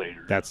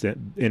regulator? That's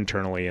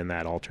internally in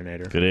that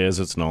alternator. If it is,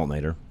 it's an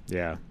alternator.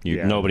 Yeah.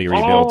 Nobody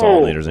rebuilt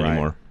alternators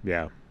anymore.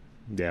 Yeah.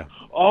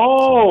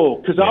 Oh,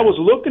 because I was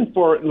looking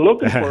for it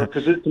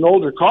because it's an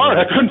older car.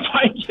 I couldn't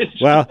find it.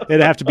 Well,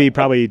 it'd have to be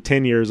probably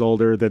 10 years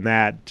older than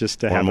that just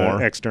to have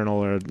an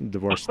external or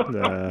divorce.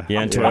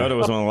 And Toyota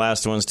was one of the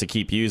last ones to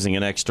keep using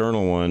an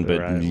external one,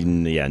 but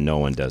no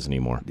one does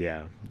anymore.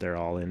 Yeah, they're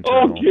all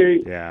internal.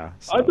 Okay. Yeah.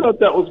 So. I thought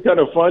that was kind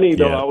of funny,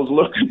 though. I was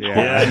looking for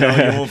it. No,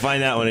 you won't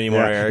find that one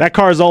anymore, Eric. That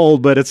car's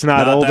old, but it's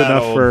not old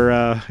enough old. for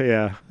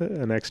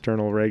an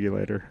external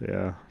regulator.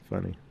 Yeah,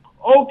 funny.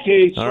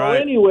 Okay, so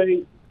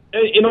anyway,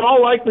 in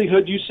all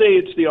likelihood, you say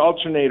it's the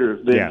alternator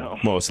then? Yeah,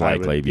 most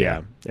likely,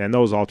 yeah. And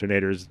those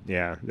alternators,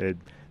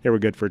 they were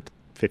good for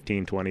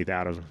 15,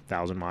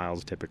 20,000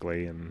 miles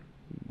typically, and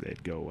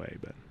they'd go away,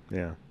 but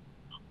yeah.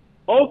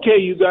 Okay,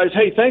 you guys.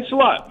 Hey, thanks a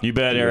lot. You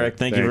bet, Eric.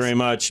 Thank you very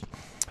much.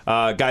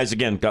 Guys,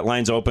 again, got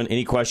lines open.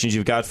 Any questions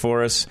you've got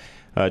for us?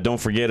 Don't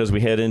forget, as we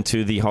head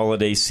into the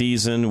holiday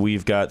season,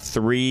 we've got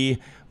 3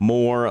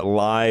 more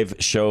live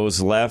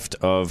shows left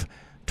of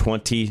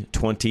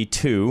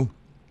 2022,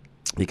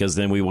 because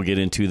then we will get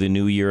into the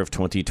new year of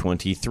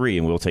 2023,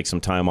 and we'll take some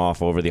time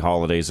off over the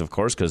holidays, of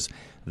course, because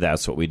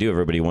that's what we do.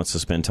 Everybody wants to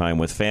spend time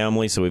with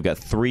family, so we've got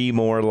 3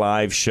 more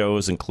live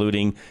shows,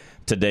 including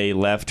today,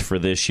 left for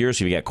this year.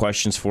 So if you got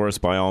questions for us,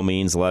 by all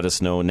means, let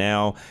us know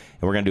now.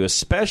 And we're going to do a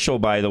special,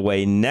 by the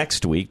way,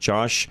 next week.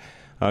 Josh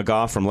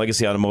Goff from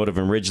Legacy Automotive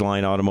and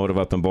Ridgeline Automotive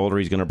up in Boulder,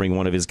 he's going to bring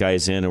one of his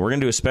guys in, and we're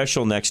going to do a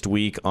special next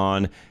week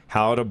on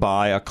how to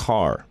buy a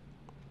car.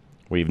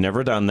 We've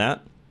never done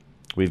that.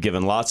 We've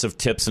given lots of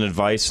tips and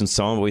advice and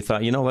so on, but we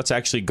thought, let's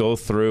actually go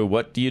through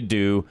what do you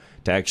do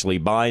to actually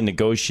buy,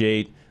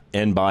 negotiate,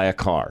 and buy a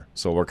car.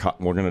 So we're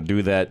going to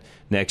do that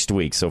next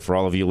week. So for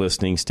all of you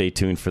listening, stay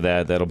tuned for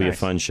that. That'll be a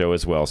fun show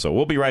as well. So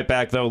we'll be right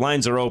back, though.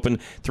 Lines are open,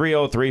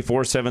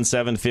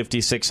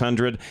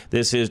 303-477-5600.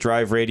 This is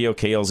Drive Radio,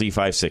 KLZ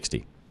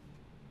 560.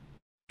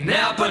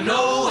 Napa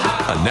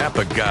know-how. A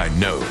Napa guy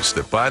knows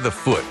that by the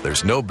foot,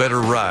 there's no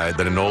better ride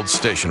than an old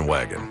station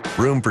wagon.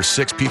 Room for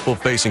 6 people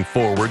facing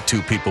forward,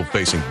 2 people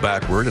facing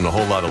backward, and a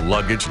whole lot of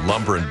luggage,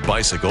 lumber, and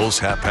bicycles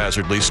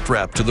haphazardly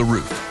strapped to the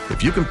roof.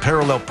 If you can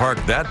parallel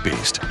park that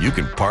beast, you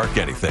can park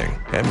anything.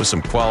 And with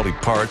some quality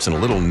parts and a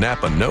little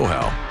Napa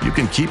know-how, you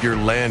can keep your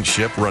land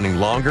ship running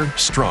longer,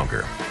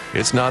 stronger.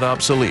 It's not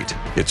obsolete.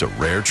 It's a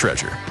rare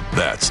treasure.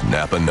 That's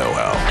Napa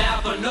know-how.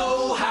 Napa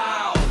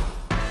know-how.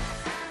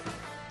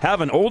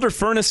 Have an older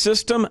furnace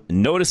system,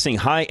 noticing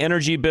high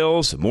energy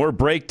bills, more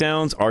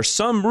breakdowns? Are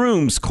some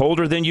rooms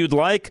colder than you'd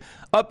like?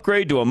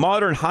 Upgrade to a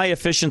modern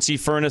high-efficiency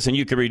furnace and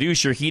you can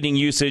reduce your heating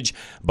usage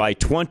by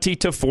 20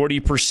 to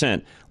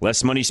 40%.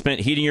 Less money spent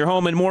heating your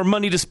home and more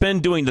money to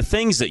spend doing the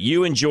things that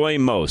you enjoy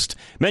most.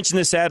 Mention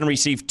this ad and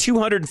receive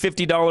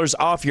 $250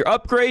 off your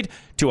upgrade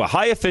to a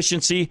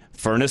high-efficiency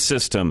furnace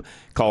system.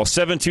 Call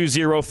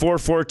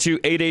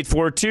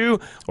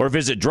 720-442-8842 or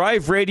visit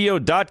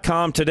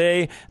driveradio.com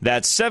today.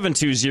 That's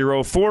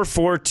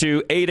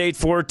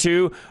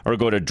 720-442-8842 or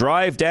go to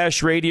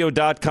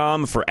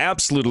drive-radio.com for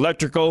absolute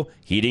electrical,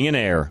 heating, and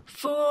air.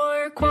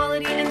 For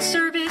quality and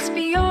service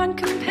beyond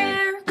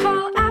compare,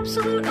 call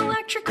Absolute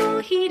Electrical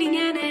Heating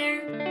and Air.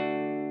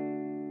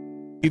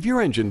 If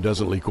your engine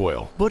doesn't leak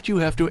oil, but you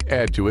have to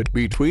add to it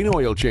between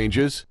oil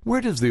changes,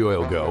 where does the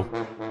oil go?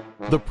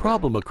 The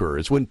problem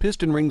occurs when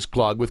piston rings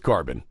clog with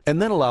carbon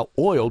and then allow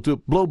oil to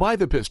blow by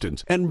the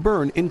pistons and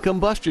burn in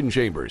combustion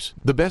chambers.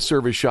 The best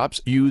service shops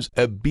use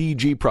a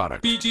BG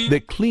product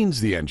that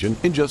cleans the engine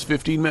in just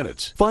 15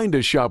 minutes. Find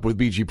a shop with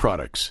BG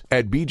products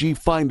at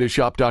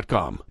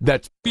bgfindashop.com.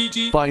 That's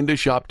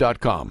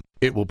bgfindashop.com.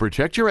 It will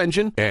protect your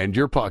engine and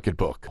your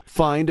pocketbook.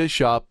 Find a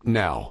shop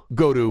now.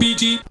 Go to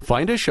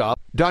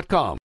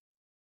bgfindashop.com.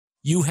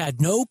 You had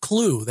no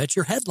clue that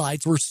your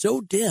headlights were so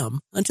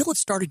dim until it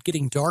started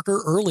getting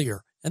darker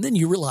earlier, and then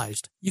you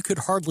realized you could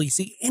hardly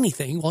see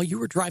anything while you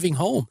were driving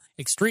home.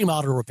 Extreme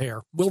Auto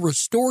Repair will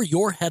restore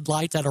your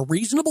headlights at a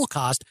reasonable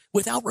cost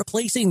without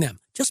replacing them,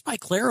 just by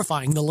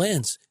clarifying the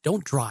lens.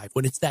 Don't drive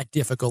when it's that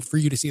difficult for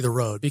you to see the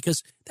road,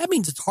 because that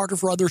means it's harder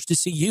for others to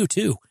see you,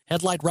 too.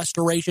 Headlight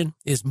restoration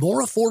is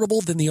more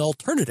affordable than the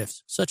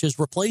alternatives, such as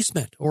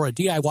replacement or a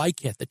DIY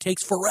kit that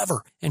takes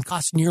forever and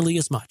costs nearly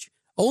as much.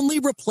 Only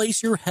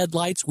replace your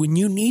headlights when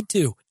you need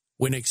to.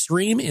 When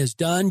Extreme is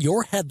done,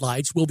 your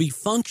headlights will be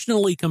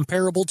functionally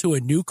comparable to a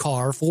new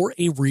car for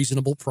a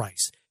reasonable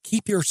price.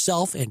 Keep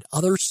yourself and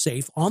others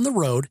safe on the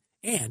road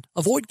And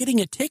avoid getting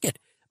a ticket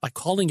by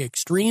calling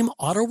Extreme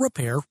Auto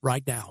Repair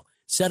right now.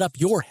 Set up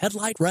your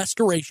headlight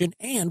restoration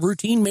and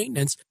routine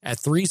maintenance at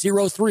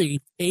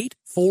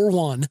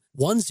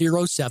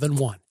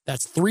 303-841-1071.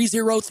 That's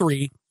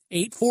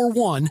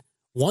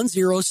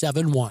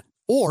 303-841-1071.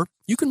 Or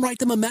you can write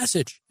them a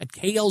message at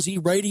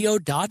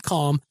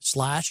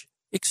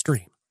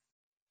klzradio.com/extreme.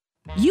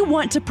 You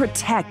want to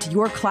protect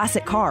your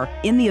classic car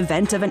in the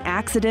event of an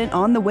accident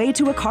on the way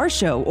to a car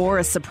show or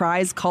a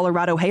surprise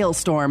Colorado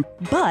hailstorm.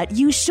 But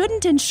you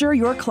shouldn't insure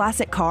your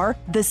classic car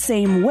the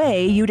same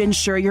way you'd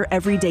insure your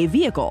everyday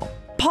vehicle.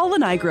 Paul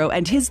Lenigro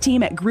and his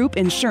team at Group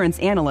Insurance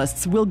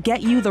Analysts will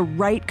get you the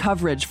right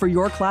coverage for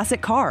your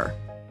classic car.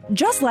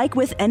 Just like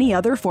with any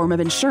other form of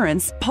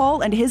insurance,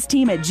 Paul and his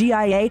team at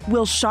GIA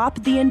will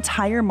shop the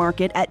entire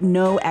market at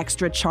no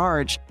extra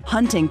charge,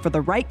 hunting for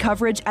the right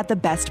coverage at the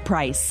best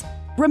price.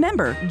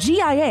 Remember,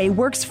 GIA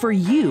works for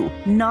you,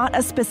 not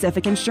a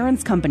specific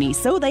insurance company,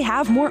 so they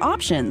have more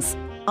options.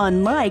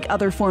 Unlike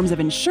other forms of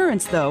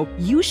insurance, though,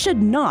 you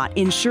should not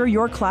insure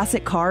your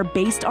classic car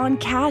based on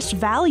cash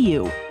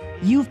value.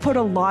 You've put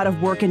a lot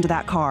of work into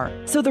that car,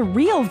 so the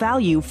real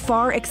value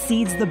far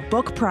exceeds the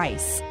book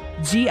price.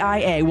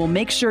 GIA will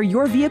make sure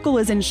your vehicle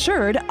is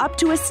insured up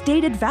to a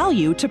stated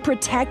value to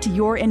protect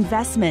your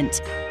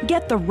investment.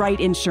 Get the right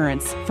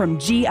insurance from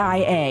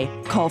GIA.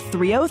 Call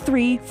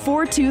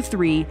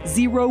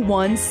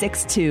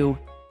 303-423-0162.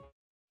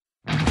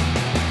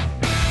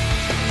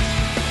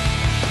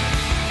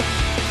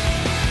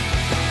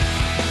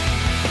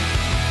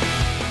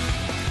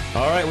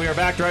 All right, we are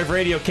back. Drive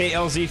Radio,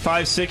 KLZ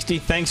 560.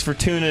 Thanks for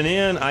tuning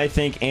in. I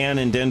think Ann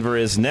in Denver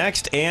is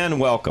next. Ann,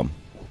 welcome.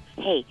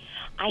 Hey,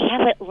 I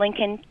have a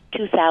Lincoln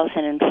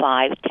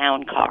 2005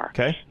 town car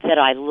Okay. that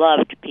I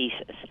loved to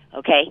pieces,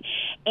 okay?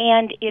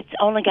 And it's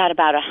only got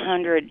about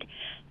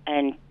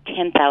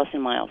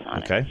 110,000 miles on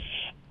it. Okay.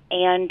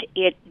 And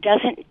it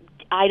doesn't,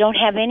 I don't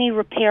have any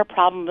repair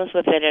problems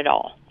with it at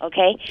all,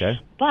 okay? Okay.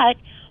 But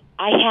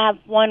I have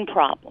one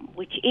problem,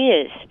 which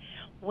is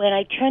when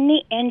I turn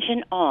the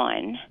engine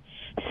on,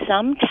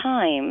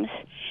 sometimes,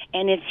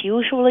 and it's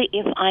usually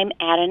if I'm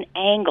at an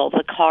angle,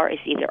 the car is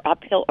either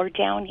uphill or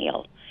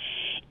downhill,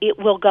 it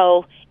will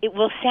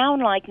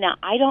sound like, now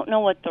I don't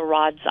know what the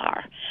rods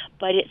are,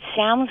 but it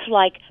sounds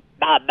like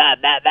ba ba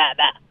ba ba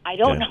ba. I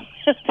don't know.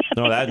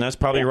 No, that's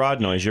probably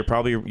rod noise. You're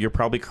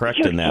probably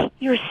correct in that.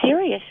 You're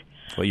serious.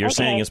 What you're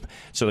saying is,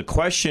 so the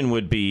question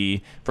would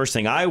be, first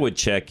thing I would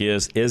check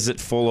is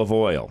it full of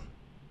oil?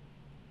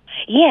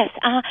 Yes,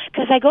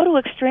 because I go to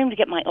Extreme to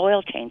get my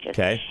oil changes.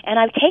 Okay. And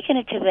I've taken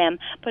it to them,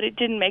 but it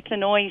didn't make the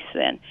noise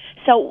then.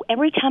 So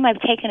every time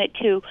I've taken it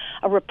to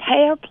a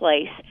repair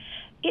place,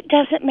 it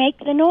doesn't make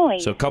the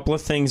noise. So a couple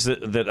of things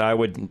that I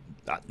would,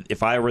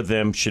 if I were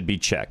them, should be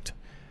checked.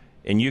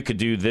 And you could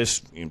do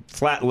this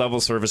flat level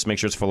service, make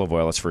sure it's full of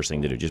oil. That's the first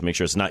thing to do. Just make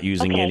sure it's not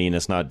using any and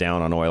it's not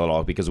down on oil at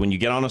all. Because when you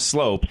get on a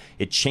slope,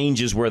 it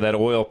changes where that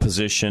oil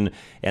position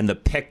and the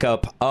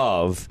pickup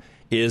of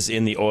is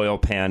in the oil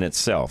pan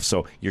itself.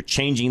 So you're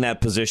changing that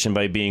position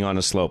by being on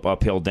a slope,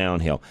 uphill,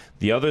 downhill.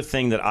 The other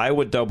thing that I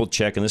would double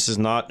check, and this is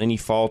not any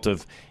fault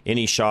of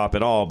any shop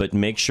at all, but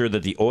make sure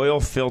that the oil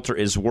filter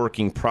is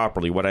working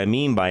properly. What I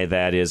mean by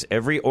that is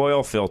every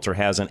oil filter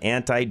has an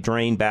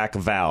anti-drain back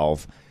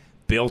valve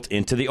built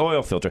into the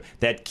oil filter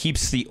that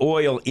keeps the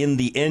oil in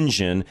the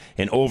engine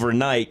and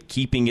overnight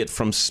keeping it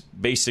from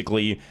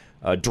basically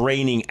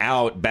draining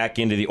out back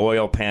into the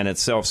oil pan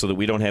itself so that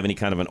we don't have any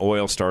kind of an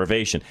oil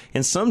starvation.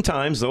 And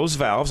sometimes those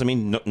valves, I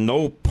mean,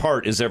 no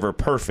part is ever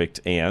perfect,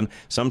 and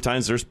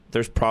sometimes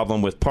there's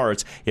problem with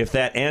parts. If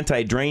that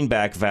anti-drain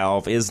back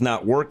valve is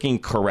not working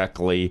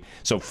correctly,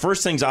 so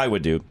first things I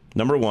would do,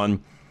 number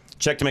one,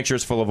 check to make sure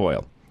it's full of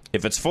oil.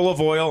 If it's full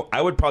of oil,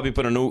 I would probably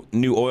put a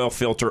new oil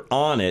filter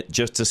on it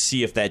just to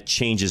see if that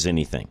changes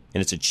anything.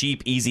 And it's a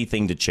cheap, easy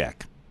thing to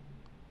check.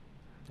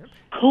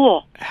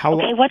 Cool.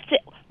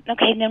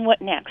 Okay, then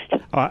what next?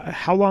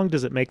 How long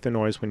does it make the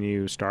noise when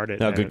you start it?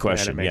 No, good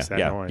question. And it makes that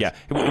noise? Yeah.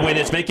 When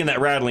it's making that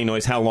rattling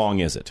noise, how long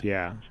is it?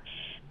 Yeah.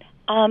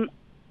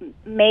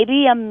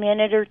 Maybe a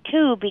minute or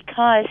two,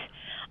 because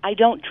I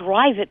don't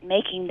drive it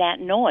making that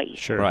noise.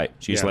 Sure. Right.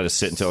 So you just let it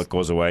sit until it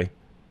goes away?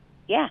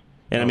 Yeah.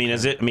 And a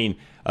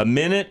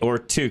minute or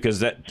two, because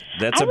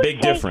that's a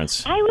big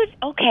difference.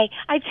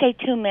 I'd say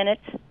 2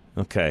 minutes.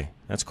 Okay.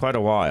 That's quite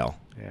a while.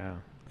 Yeah.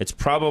 It's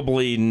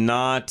probably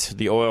not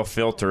the oil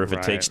filter if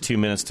it takes 2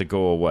 minutes to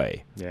go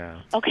away.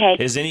 Yeah. Okay.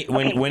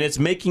 When it's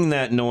making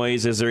that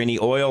noise, is there any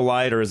oil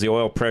light or is the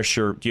oil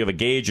pressure, do you have a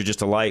gauge or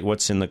just a light?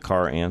 What's in the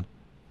car, Ann?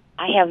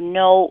 I have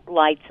no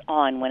lights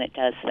on when it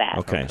does that.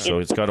 Okay, so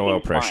it's got oil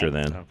pressure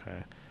then.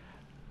 Okay.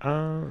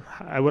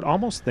 I would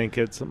almost think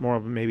it's more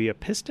of maybe a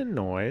piston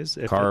noise.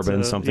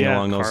 Carbon, something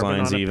along those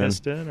lines, on a even.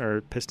 Piston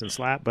or piston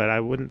slap, but I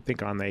wouldn't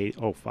think on the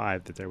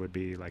 805 that there would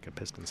be like a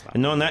piston slap.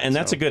 No, and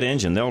that's a good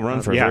engine. They'll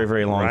run for a very,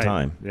 very long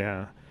time.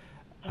 Yeah.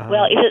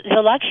 Well,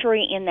 the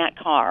luxury in that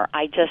car,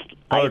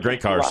 they're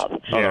great cars. Love. Oh,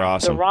 they're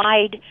awesome. The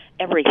ride,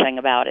 everything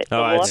about it.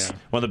 Oh, it's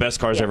one of the best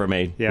cars ever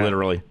made,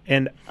 literally.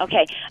 And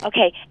Okay.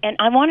 And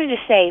I wanted to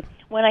say,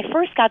 when I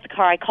first got the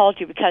car, I called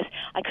you because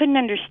I couldn't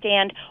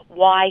understand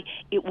why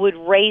it would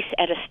race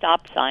at a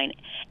stop sign.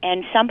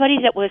 And somebody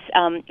that was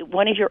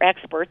one of your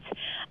experts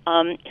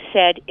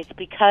said it's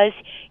because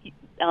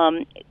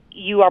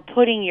you are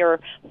putting your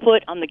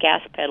foot on the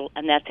gas pedal,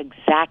 and that's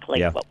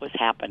exactly what was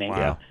happening.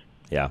 Wow.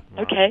 Yeah.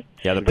 Okay.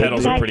 Yeah, the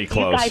pedals are pretty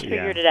close. You guys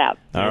figured it out.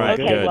 All right,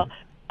 okay, good. Well,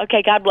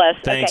 okay, God bless.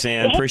 Thanks, okay.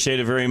 Ann. Appreciate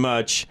it very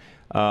much.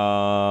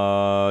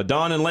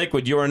 Don in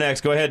Lakewood, you are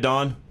next. Go ahead,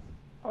 Don.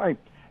 Hi.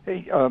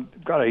 Hey,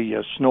 got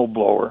a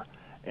snowblower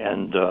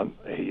and a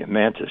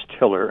Mantis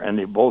tiller, and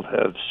they both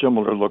have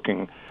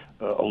similar-looking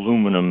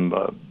aluminum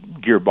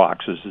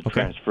gearboxes that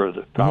transfer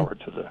the power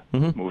to the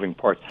moving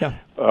parts. Yeah.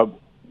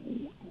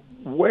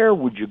 Where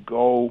would you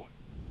go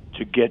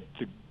to get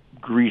the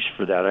grease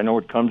for that? I know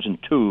it comes in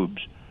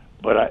tubes,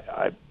 but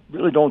I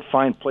really don't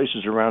find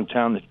places around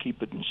town that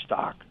keep it in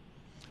stock.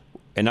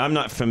 And I'm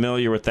not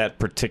familiar with that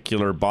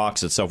particular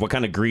box itself. What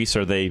kind of grease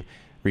are they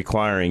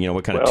requiring? You know,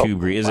 what kind of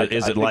tube grease?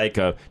 Is it like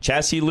a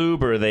chassis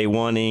lube, or are they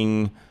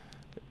wanting?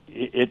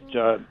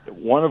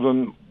 One of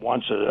them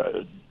wants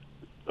a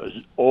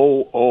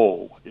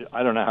OO.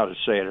 I don't know how to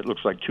say it. It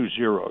looks like 2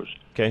 zeros.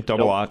 Okay,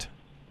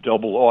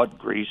 double-aught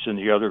grease, and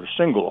the other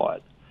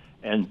single-aught.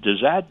 And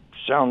does that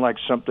sound like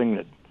something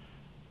that,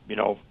 you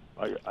know,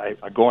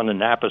 I go on the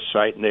Napa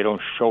site and they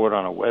don't show it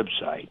on a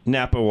website?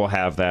 Napa will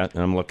have that.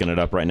 I'm looking it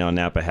up right now.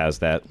 Napa has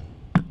that.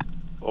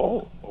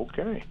 Oh,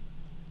 okay.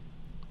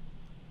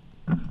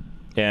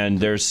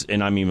 And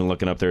I'm even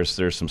looking up,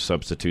 there's some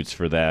substitutes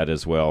for that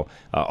as well.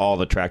 All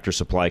the Tractor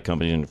Supply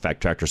companies, in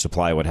fact, Tractor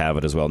Supply would have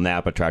it as well.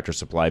 Napa, Tractor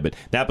Supply, but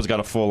Napa's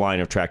got a full line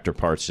of tractor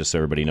parts, just so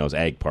everybody knows,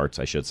 ag parts,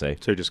 I should say.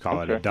 So just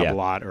call it a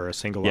double-aught or a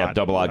single-aught? Yeah,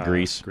 double-aught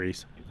grease.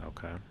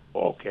 Okay.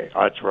 Okay,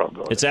 that's where I'll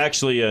go. It's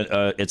actually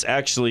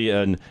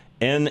an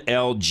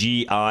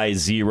NLGI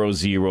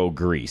 00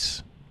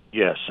 grease.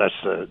 Yes, that's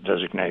the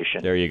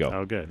designation. There you go.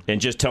 Oh, good.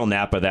 And just tell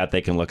Napa that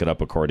they can look it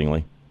up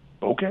accordingly.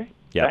 Okay.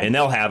 Yeah, Thanks. and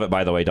they'll have it,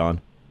 by the way, Don.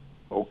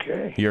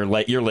 Okay. Your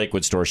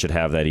Lakewood store should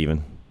have that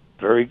even.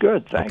 Very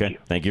good. Thank you.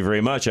 Thank you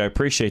very much. I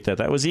appreciate that.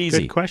 That was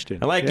easy. Good question.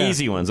 I like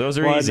easy ones. Those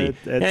are easy.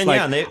 It's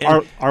like,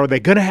 are they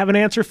going to have an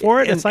answer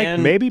for it? It's like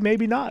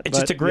maybe not. It's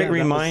just a great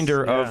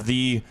reminder of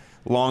the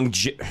I'm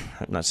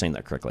not saying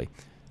that correctly.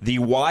 The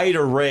wide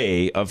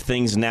array of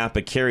things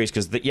Napa carries,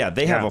 because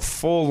they have a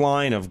full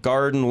line of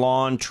garden,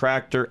 lawn,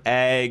 tractor,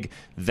 ag,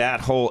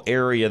 that whole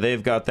area.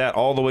 They've got that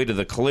all the way to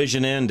the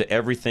collision end, to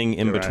everything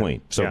in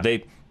between. So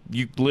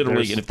you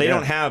literally, and if they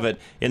don't have it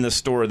in the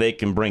store, they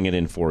can bring it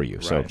in for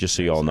you. So just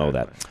so you all know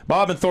that.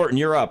 Bob and Thornton,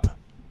 you're up.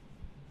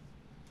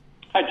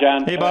 Hi,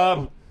 John. Hey,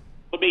 Bob.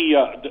 Let me.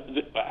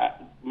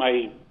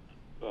 My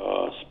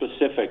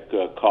specific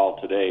call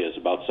today is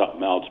about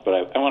something else, but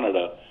I wanted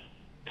to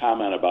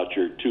comment about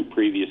your two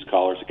previous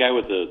callers. The guy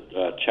with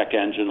the check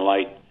engine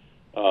light,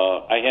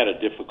 I had a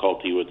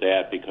difficulty with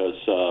that because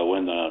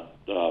when the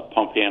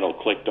pump handle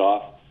clicked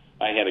off,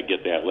 I had to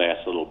get that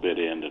last little bit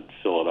in and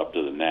fill it up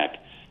to the neck.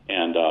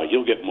 And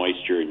you'll get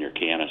moisture in your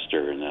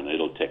canister, and then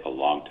it'll take a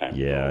long time.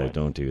 Yeah,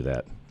 don't do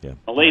that. Yeah.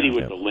 A lady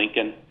with the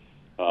Lincoln,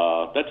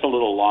 that's a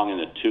little long in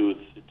the tooth.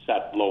 It's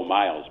at low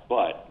miles,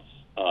 but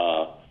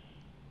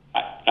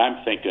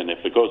I'm thinking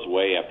if it goes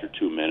away after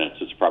 2 minutes,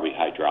 it's probably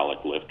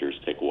hydraulic lifters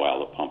take a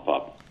while to pump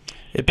up.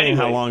 Depending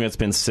how long it's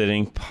been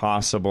sitting,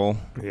 possible.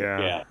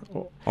 Yeah.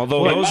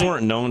 Although those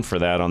weren't known for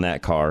that on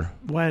that car.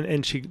 When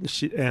and she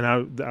and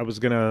I was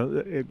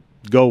gonna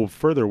go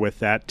further with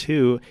that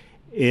too.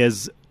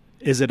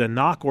 Is it a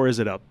knock or is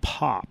it a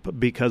pop?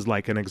 Because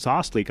like an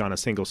exhaust leak on a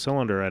single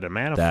cylinder at a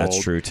manifold. That's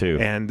true too.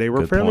 And they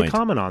were fairly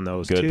common on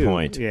those too. Good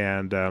point.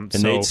 And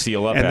they'd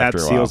seal up and after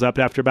a while. that seals up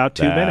after about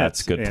 2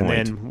 minutes. Good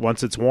point. And then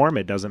once it's warm,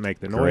 it doesn't make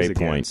the noise Great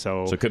again. point.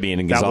 So it could be an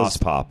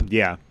exhaust pop.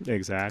 Yeah,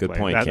 exactly. Good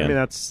point, Ken. I mean,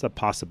 that's a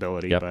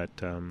possibility. Yep.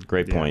 But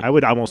great point. I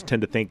would almost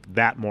tend to think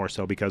that more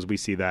so because we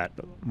see that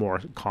more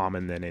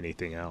common than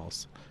anything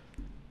else.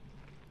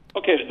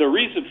 Okay, the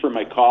reason for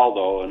my call,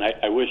 though, and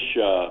I wish...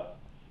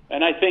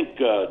 and I think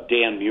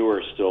Dan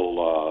Muir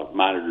still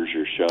monitors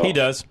your show. He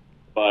does.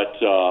 But,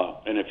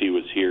 and if he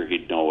was here,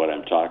 he'd know what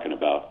I'm talking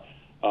about.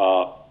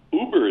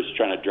 Uber is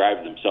trying to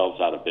drive themselves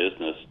out of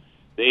business.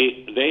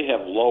 They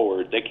have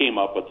lowered, they came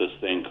up with this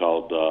thing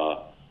called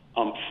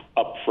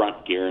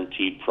upfront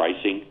guaranteed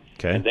pricing.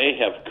 Okay. And they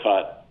have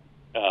cut,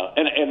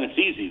 and it's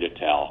easy to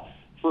tell.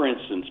 For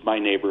instance, my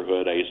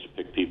neighborhood, I used to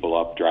pick people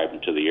up driving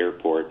to the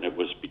airport, and it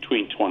was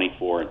between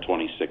 $24 and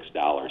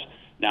 $26.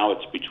 Now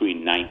it's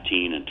between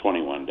 $19 and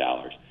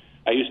 $21.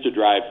 I used to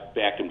drive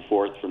back and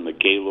forth from the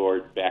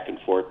Gaylord back and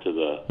forth to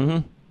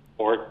the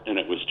port, and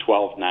it was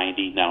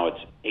 $12.90. Now it's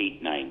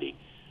 $8.90.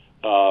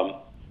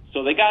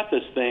 So they got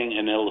this thing,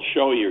 and it'll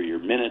show you your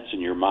minutes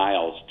and your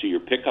miles to your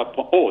pickup.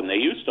 Oh, and they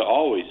used to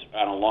always,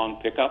 on a long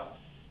pickup,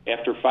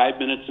 after 5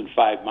 minutes and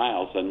 5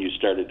 miles, then you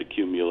started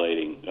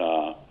accumulating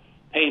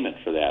payment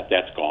for that.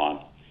 That's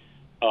gone.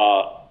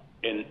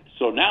 And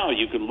so now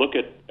you can look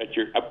at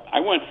your... I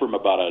went from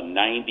about a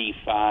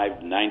 95,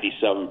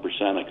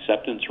 97%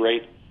 acceptance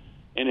rate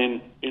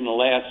And in the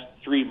last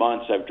 3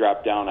 months, I've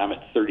dropped down. I'm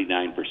at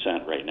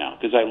 39% right now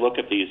because I look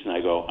at these and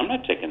I go, I'm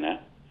not taking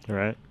that. All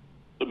right.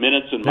 The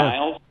minutes and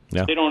miles,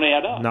 they don't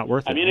add up. Not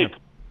worth it. I mean,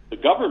 the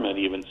government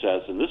even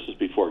says, and this is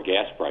before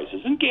gas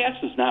prices, and gas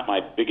is not my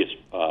biggest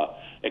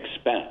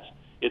expense.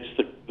 It's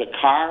the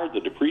car,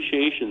 the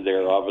depreciation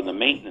thereof, and the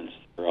maintenance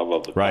thereof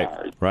of the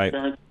car. Right.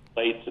 Insurance,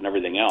 plates, and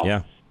everything else.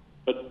 Yeah.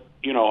 But,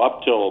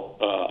 up till,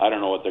 I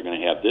don't know what they're going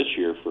to have this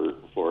year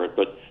for it,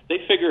 but they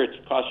figure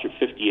it costs you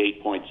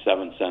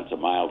 58.7 cents a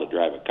mile to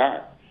drive a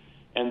car.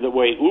 And the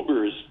way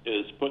Uber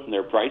is putting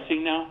their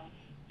pricing now,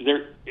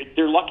 they're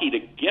lucky to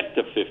get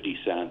to 50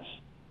 cents.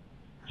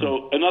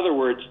 So, in other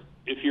words,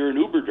 if you're an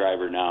Uber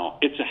driver now,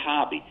 it's a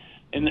hobby.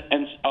 And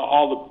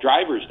all the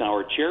drivers now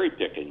are cherry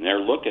picking. They're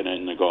looking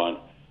and they're going,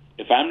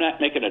 if I'm not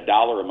making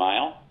 $1 a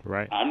mile,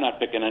 I'm not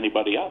picking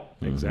anybody up.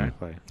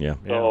 Exactly. Yeah.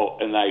 So,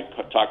 and I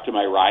talk to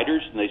my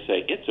riders, and they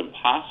say it's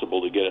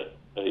impossible to get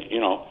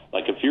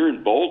like if you're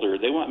in Boulder,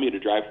 they want me to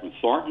drive from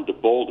Thornton to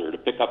Boulder to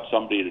pick up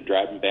somebody to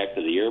drive them back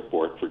to the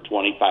airport for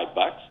 $25.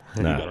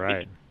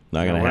 No,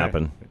 not going to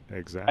happen.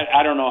 Exactly.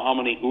 I don't know how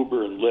many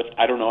Uber and Lyft.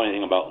 I don't know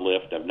anything about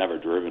Lyft. I've never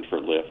driven for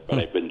Lyft, but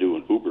I've been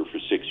doing Uber for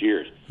 6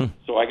 years.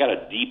 So I got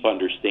a deep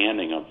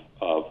understanding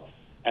of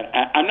and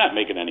I'm not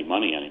making any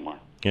money anymore.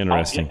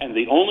 Interesting. And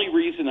the only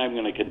reason I'm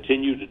going to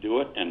continue to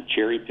do it and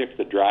cherry pick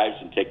the drives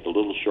and take the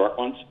little short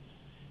ones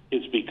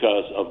is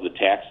because of the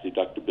tax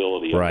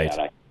deductibility of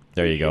that.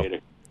 There you go.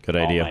 Good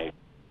idea.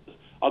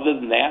 Other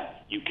than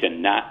that, you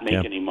cannot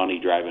make any money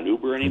driving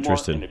Uber anymore.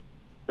 Interesting. And if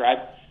you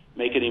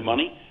make any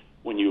money,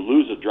 when you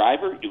lose a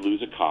driver, you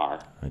lose a car.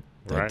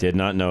 I did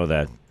not know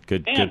that.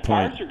 Good point.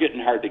 Cars are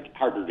getting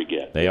harder to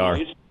get. They are.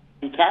 It's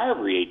a new car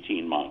every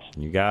 18 months.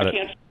 You got it.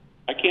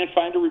 I can't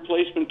find a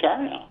replacement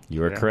car now.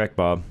 You are correct,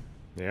 Bob.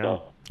 Yeah.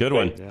 So, good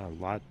one. Yeah, a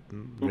lot.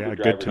 Uber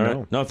Good to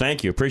know. No,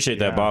 thank you. Appreciate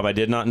that, Bob. I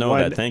did not know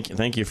that.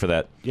 Thank you for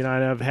that. And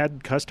I've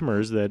had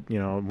customers that,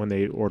 when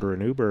they order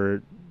an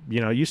Uber,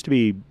 it used to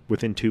be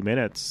within 2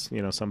 minutes,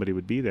 somebody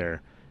would be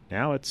there.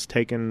 Now it's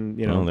taken,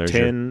 10 there's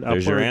your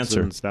upwards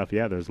answer. And stuff.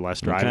 Yeah, there's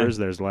less drivers.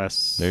 There's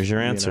less. There's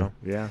your answer.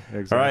 Yeah,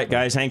 exactly. All right,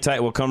 guys, hang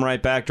tight. We'll come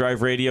right back.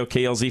 Drive Radio,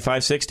 KLZ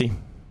 560.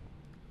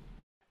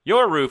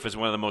 Your roof is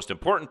one of the most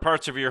important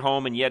parts of your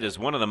home and yet is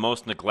one of the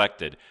most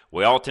neglected.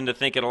 We all tend to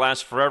think it'll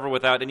last forever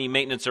without any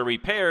maintenance or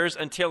repairs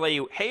until a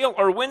hail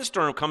or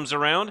windstorm comes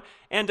around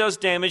and does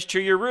damage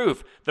to your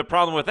roof. The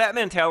problem with that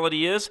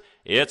mentality is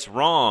it's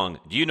wrong.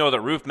 Do you know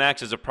that Roof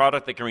Max is a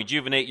product that can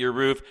rejuvenate your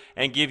roof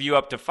and give you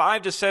up to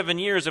 5 to 7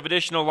 years of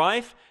additional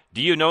life?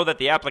 Do you know that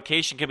the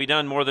application can be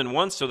done more than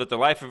once so that the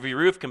life of your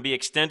roof can be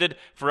extended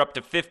for up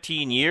to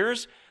 15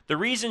 years? The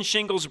reason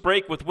shingles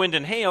break with wind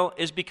and hail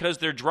is because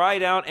they're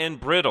dried out and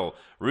brittle.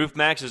 Roof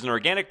Max is an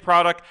organic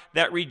product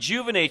that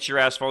rejuvenates your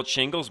asphalt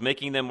shingles,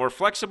 making them more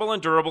flexible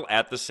and durable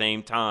at the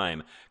same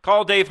time.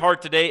 Call Dave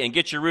Hart today and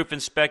get your roof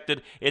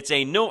inspected. It's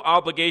a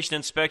no-obligation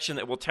inspection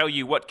that will tell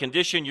you what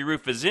condition your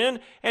roof is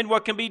in and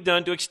what can be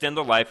done to extend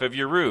the life of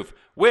your roof,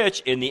 which,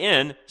 in the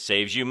end,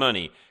 saves you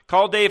money.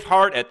 Call Dave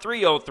Hart at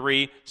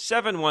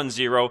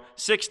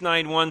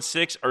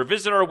 303-710-6916 or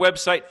visit our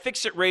website,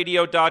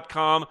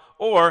 fixitradio.com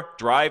or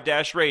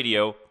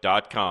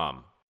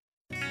drive-radio.com.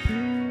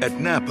 At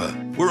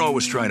Napa, we're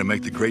always trying to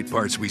make the great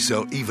parts we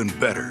sell even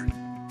better.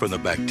 From the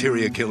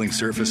bacteria-killing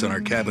surface on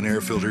our cabin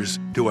air filters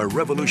to our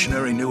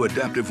revolutionary new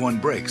Adaptive One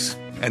brakes.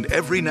 And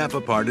every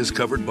Napa part is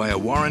covered by a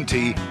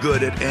warranty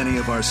good at any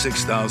of our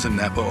 6,000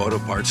 Napa Auto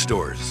Parts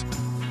stores.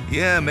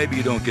 Yeah, maybe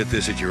you don't get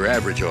this at your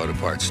average auto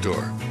parts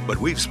store, but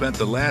we've spent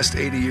the last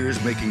 80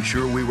 years making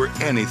sure we were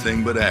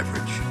anything but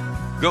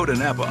average. Go to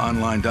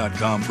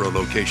NapaOnline.com for a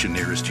location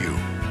nearest you.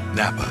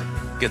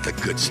 Napa, get the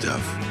good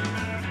stuff.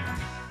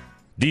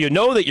 Do you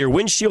know that your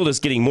windshield is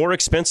getting more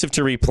expensive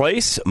to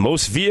replace?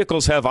 Most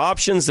vehicles have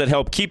options that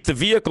help keep the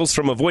vehicles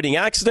from avoiding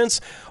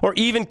accidents or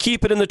even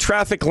keep it in the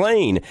traffic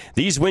lane.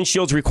 These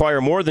windshields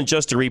require more than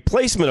just a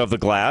replacement of the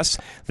glass.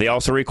 They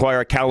also require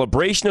a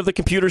calibration of the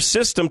computer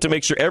system to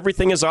make sure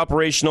everything is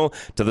operational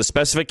to the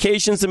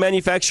specifications the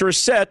manufacturer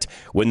set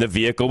when the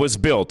vehicle was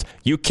built.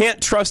 You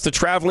can't trust the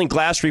traveling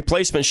glass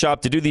replacement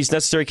shop to do these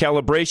necessary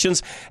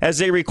calibrations as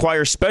they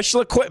require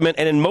special equipment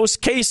and in most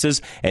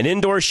cases an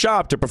indoor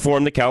shop to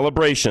perform the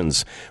calibration.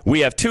 We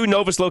have 2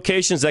 Novus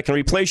locations that can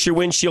replace your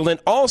windshield and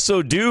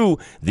also do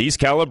these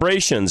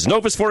calibrations.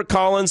 Novus Fort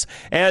Collins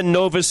and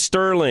Novus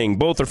Sterling.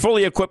 Both are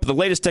fully equipped with the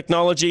latest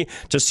technology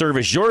to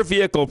service your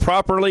vehicle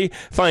properly.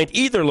 Find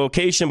either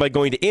location by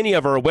going to any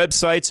of our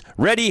websites,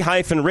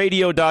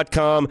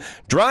 ready-radio.com,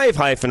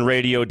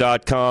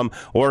 drive-radio.com,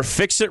 or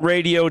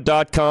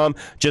fixitradio.com.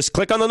 Just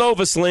click on the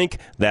Novus link.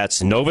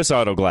 That's Novus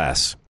Auto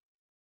Glass.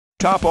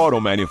 Top auto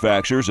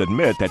manufacturers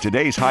admit that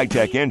today's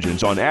high-tech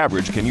engines on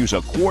average can use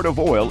a quart of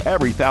oil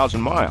every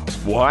 1,000 miles.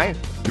 Why?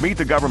 To meet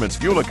the government's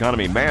fuel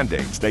economy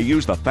mandates, they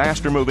use the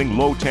faster-moving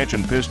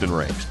low-tension piston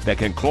rings that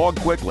can clog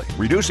quickly,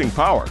 reducing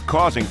power,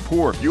 causing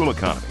poor fuel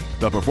economy.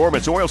 The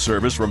Performance Oil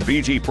Service from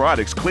BG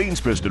Products cleans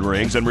piston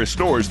rings and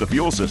restores the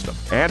fuel system.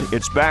 And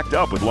it's backed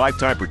up with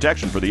lifetime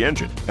protection for the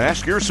engine.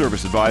 Ask your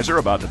service advisor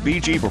about the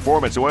BG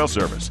Performance Oil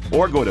Service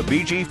or go to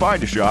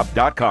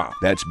bgfindashop.com.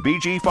 That's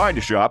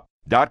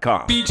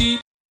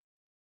bgfindashop.com.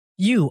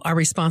 You are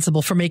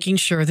responsible for making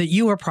sure that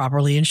you are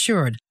properly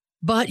insured,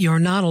 but you're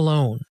not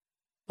alone.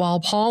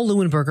 While Paul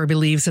Leuenberger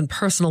believes in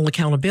personal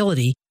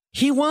accountability,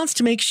 he wants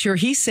to make sure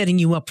he's setting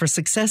you up for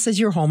success as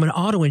your home and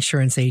auto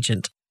insurance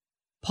agent.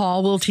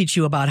 Paul will teach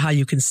you about how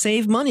you can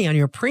save money on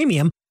your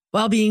premium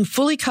while being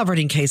fully covered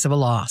in case of a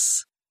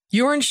loss.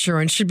 Your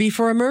insurance should be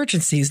for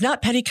emergencies,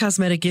 not petty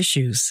cosmetic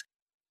issues.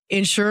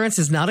 Insurance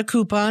is not a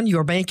coupon,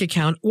 your bank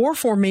account, or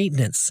for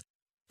maintenance.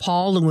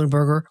 Paul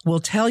Leuenberger will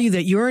tell you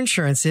that your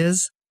insurance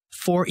is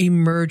for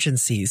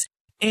emergencies.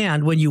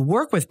 And when you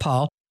work with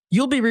Paul,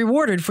 you'll be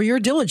rewarded for your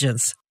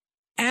diligence.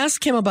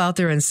 Ask him about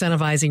their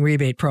incentivizing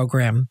rebate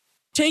program.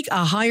 Take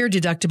a higher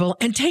deductible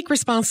and take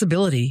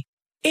responsibility.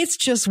 It's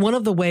just one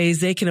of the ways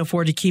they can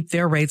afford to keep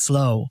their rates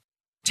low.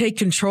 Take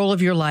control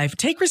of your life.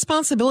 Take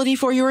responsibility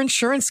for your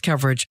insurance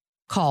coverage.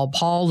 Call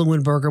Paul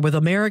Leuenberger with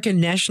American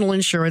National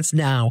Insurance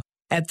now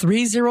at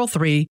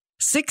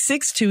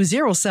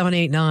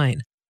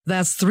 303-662-0789.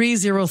 That's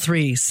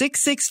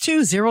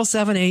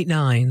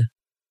 303-662-0789.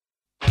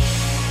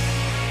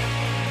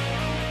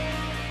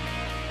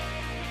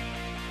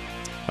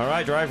 All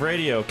right, Drive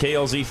Radio,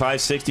 KLZ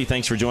 560.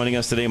 Thanks for joining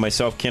us today.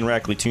 Myself, Ken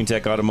Rackley,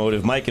 TuneTech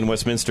Automotive. Mike in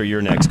Westminster,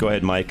 you're next. Go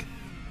ahead, Mike.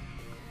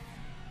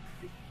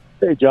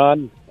 Hey,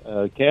 John.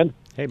 Ken?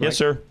 Hey, Mike. Yes,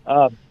 sir.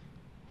 I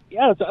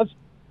was going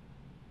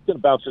to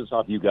bounce this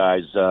off you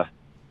guys.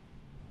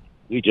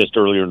 We just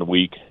earlier in the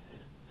week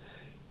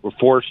were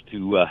forced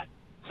to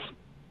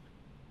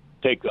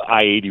take the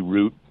I-80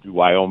 route through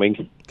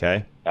Wyoming.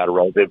 Okay. Had a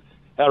relative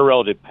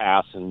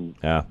pass, and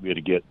we had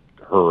to get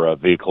her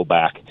vehicle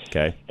back.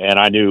 Okay. And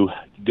I knew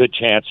good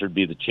chance there'd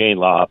be the chain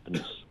law up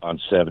on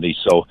 70,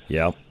 so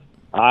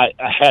I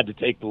had to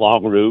take the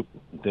long route,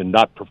 then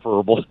not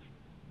preferable.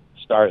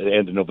 Start at the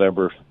end of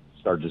November,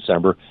 start of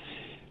December.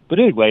 But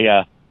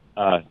anyway,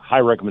 high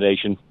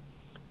recommendation.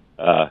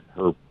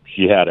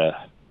 She had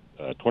a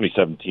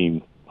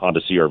 2017 Honda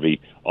CR-V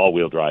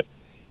all-wheel drive.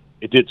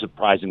 It did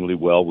surprisingly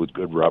well with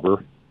good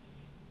rubber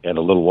and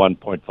a little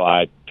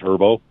 1.5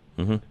 turbo.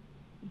 Mm-hmm.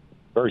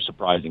 Very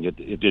surprising.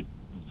 It did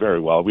very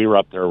well. We were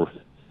up there.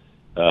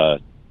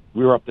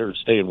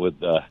 Staying with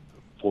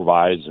Four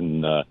Eyes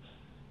and the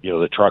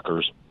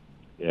truckers.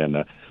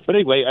 And but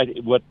anyway,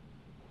 what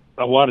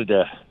I wanted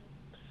to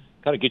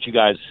kind of get you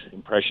guys'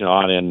 impression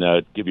on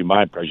and give you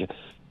my impression.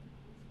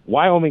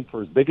 Wyoming,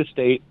 for as big a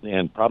state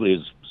and probably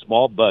as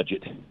small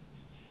budget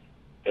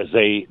as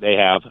they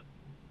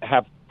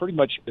have pretty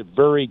much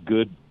very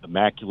good,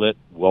 immaculate,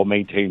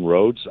 well-maintained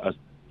roads.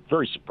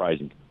 Very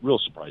surprising, real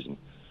surprising.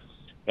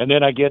 And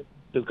then I get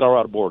to the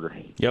Colorado border.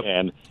 Yep.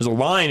 And there's a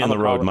line in the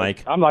road,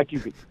 Mike. I'm like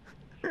you.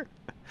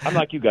 I'm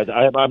like you guys.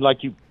 I'm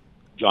like you,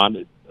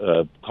 John.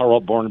 Colorado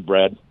born and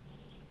bred.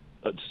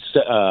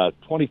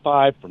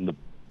 25 from the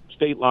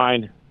state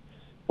line,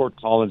 Fort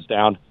Collins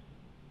down,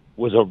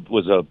 was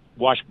a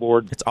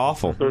washboard. It's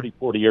awful. 30,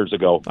 40 years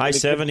ago.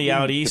 I-70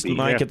 out east,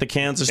 Mike, at the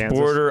Kansas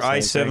border.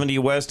 I-70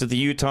 west at the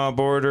Utah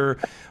border.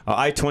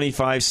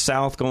 I-25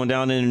 south going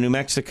down into New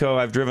Mexico.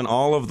 I've driven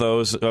all of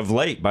those of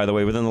late, by the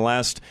way, within the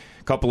last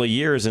couple of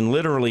years. And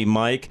literally,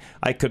 Mike,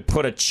 I could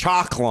put a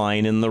chalk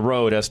line in the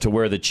road as to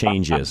where the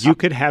change is. You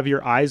could have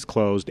your eyes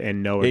closed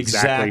and know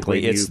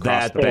exactly when it's you cross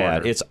that the bad.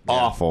 border. It's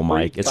awful,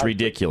 Mike. It's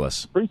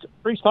ridiculous.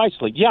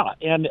 Precisely, yeah.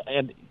 And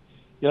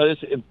this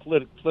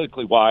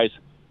politically wise,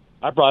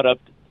 I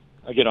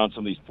get on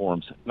some of these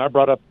forums, and I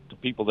brought up to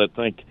people that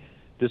think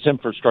this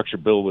infrastructure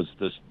bill was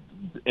this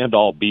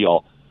end-all,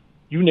 be-all.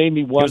 You name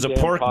me one. It was a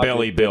pork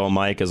belly bill,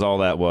 Mike, is all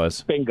that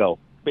was. Bingo.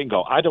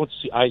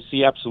 I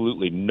see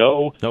absolutely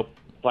no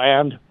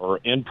planned or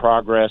in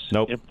progress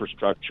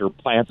infrastructure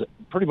plans.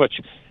 Pretty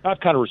much, I've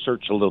kind of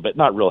researched a little bit,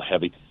 not real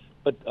heavy,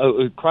 but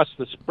across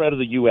the spread of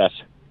the U.S.,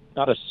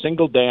 not a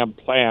single damn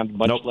planned,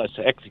 much less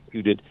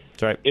executed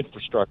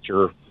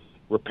infrastructure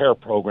repair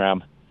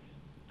program.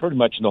 Pretty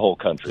much in the whole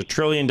country. $1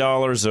 trillion of,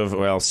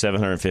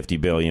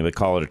 $750 billion, but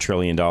call it $1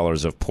 trillion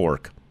of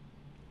pork.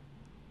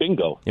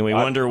 Bingo. And we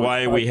wonder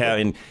why we have,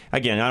 and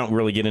again, I don't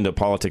really get into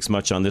politics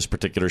much on this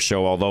particular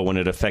show, although when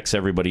it affects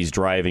everybody's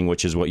driving,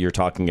 which is what you're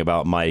talking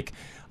about, Mike,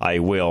 I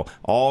will.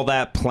 All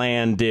that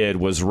plan did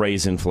was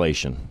raise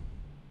inflation.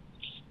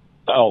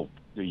 Oh,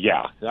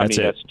 yeah. That's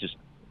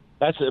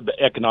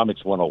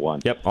economics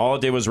 101. Yep. All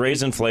it did was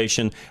raise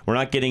inflation. We're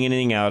not getting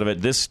anything out of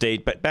it. This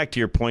state, but back to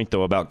your point,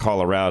 though, about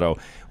Colorado,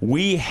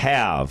 we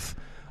have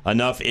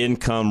enough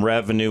income,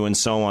 revenue, and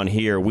so on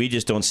here. We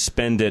just don't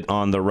spend it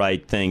on the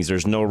right things.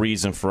 There's no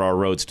reason for our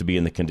roads to be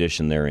in the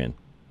condition they're in.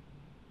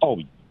 Oh,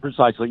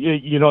 precisely.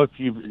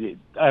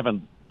 I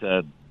haven't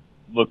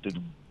looked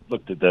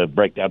at the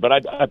breakdown, but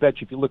I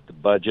bet you if you look at the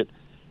budget,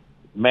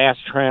 mass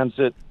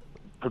transit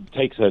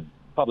takes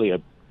probably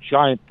a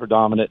giant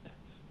predominant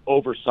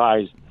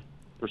oversized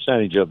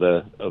percentage of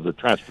the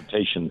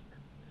transportation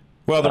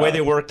Well, the way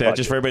they work that,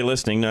 just for everybody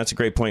listening, that's a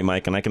great point,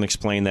 Mike, and I can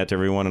explain that to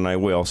everyone, and I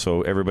will.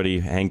 So everybody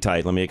hang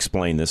tight. Let me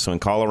explain this. So in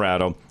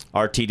Colorado,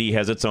 RTD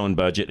has its own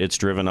budget. It's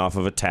driven off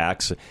of a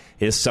tax. It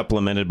is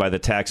supplemented by the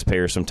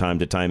taxpayer from time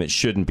to time. It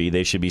shouldn't be.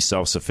 They should be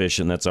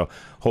self-sufficient. That's a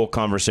whole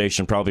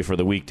conversation probably for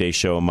the weekday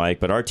show, Mike.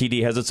 But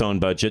RTD has its own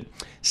budget.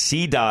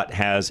 CDOT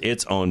has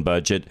its own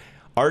budget.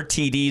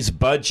 RTD's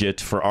budget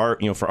for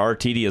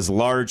RTD is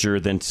larger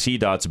than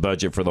CDOT's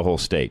budget for the whole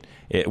state,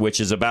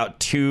 which is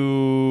about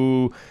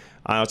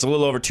it's a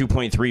little over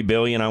 $2.3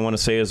 billion, I want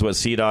to say, is what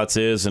CDOT's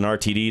is, and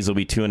RTD's will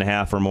be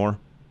 2.5 or more.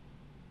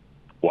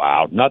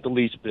 Wow, not the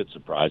least bit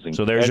surprising.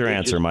 So there's your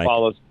answer, Mike.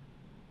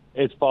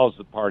 It follows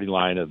the party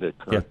line of the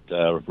current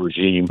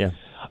regime. Yeah.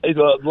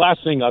 The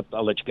last thing,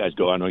 I'll let you guys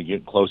go. I know you're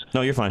getting close.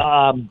 No, you're fine.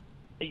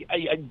 And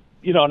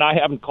I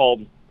haven't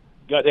called.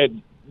 While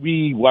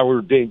we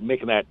were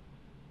making that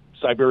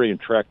Siberian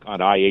trek on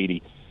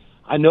I-80,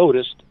 I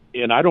noticed,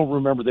 and I don't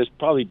remember this,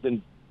 probably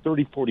been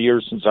 30, 40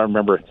 years since I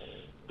remember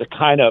the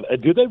kind of,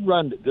 do they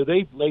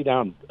lay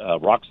down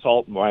rock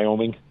salt in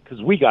Wyoming?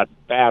 Because we got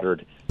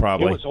battered.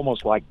 Probably. It was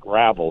almost like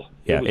gravel.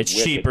 Yeah, it's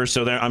cheaper,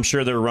 so I'm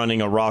sure they're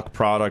running a rock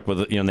product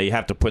with, they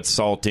have to put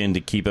salt in to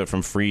keep it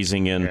from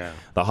freezing in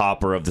the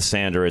hopper of the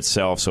sander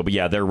itself. So, but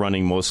yeah, they're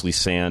running mostly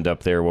sand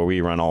up there where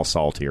we run all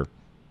salt here.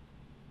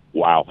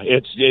 Wow,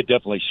 it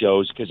definitely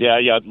shows because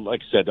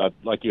like I said,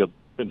 like you've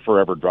been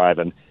forever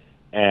driving,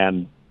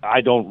 and I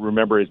don't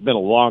remember. It's been a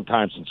long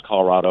time since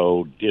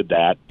Colorado did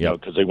that,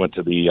 because they went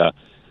to the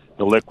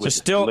liquid.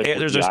 So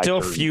there's still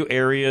a few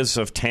areas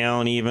of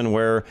town even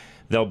where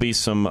there'll be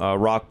some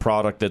rock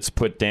product that's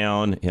put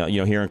down,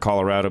 here in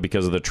Colorado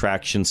because of the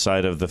traction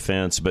side of the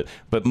fence. But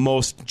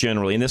most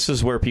generally, and this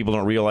is where people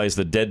don't realize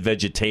the dead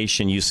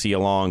vegetation you see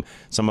along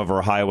some of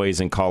our highways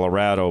in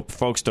Colorado.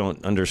 Folks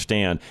don't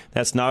understand.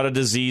 That's not a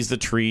disease the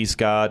trees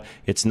got.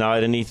 It's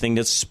not anything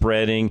that's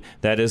spreading.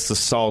 That is the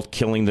salt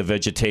killing the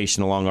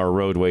vegetation along our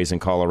roadways in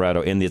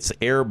Colorado. And it's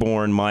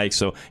airborne, Mike,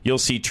 so you'll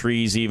see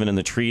trees even in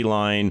the tree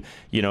line,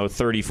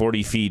 30,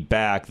 40 feet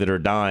back that are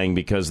dying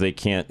because it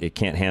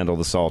can't handle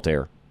the salt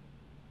air.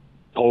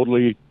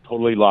 Totally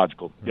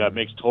logical. Yeah, it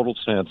makes total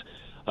sense,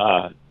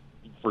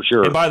 for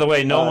sure. And by the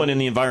way, no one in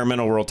the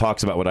environmental world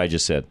talks about what I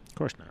just said. Of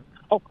course not.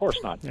 Oh, of course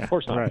not. Yeah, of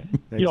course not. right.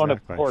 And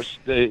of course,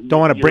 don't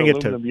want to bring it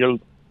to. Don't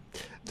want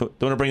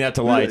to bring that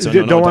to light. So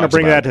don't want to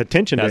bring that to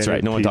attention. That's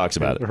right. No one talks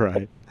about it.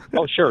 Right.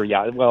 Oh, sure.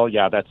 Yeah. Well,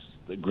 yeah. That's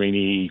the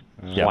greeny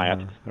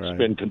slant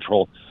spin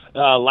control.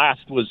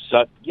 Last was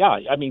I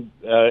mean,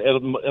 a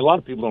lot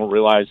of people don't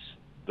realize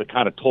the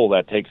kind of toll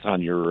that takes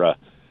on your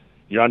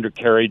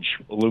undercarriage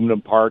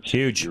aluminum parts,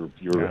 huge.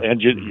 Your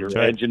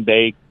engine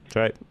bay. That's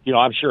right.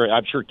 I'm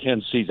sure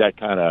Ken sees that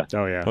kind of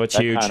it's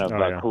huge. Kind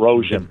of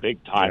corrosion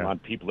big time on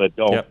people that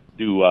don't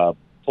do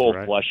full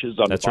flushes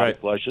on the body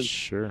flushes.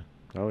 Sure.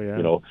 Oh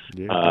yeah.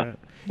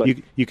 But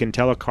you can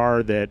tell a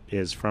car that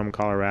is from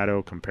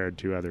Colorado compared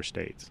to other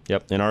states.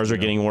 Yep, and ours are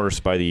getting worse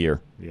by the year.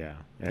 Yeah,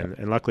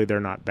 and luckily they're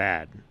not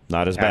bad.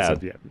 Not as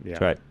bad. Yeah.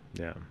 That's right.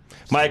 Yeah.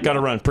 Mike, got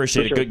to run.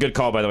 Appreciate it. Good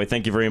call, by the way.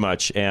 Thank you very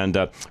much.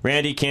 And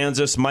Randy,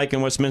 Kansas, Mike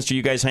in Westminster,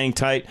 you guys hang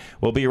tight.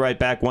 We'll be right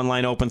back. One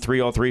line open,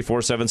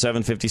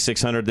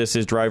 303-477-5600. This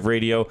is Drive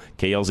Radio,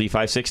 KLZ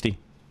 560.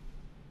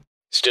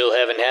 Still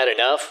haven't had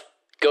enough?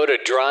 Go to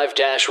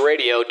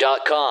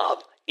drive-radio.com.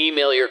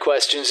 Email your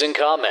questions and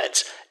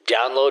comments.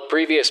 Download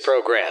previous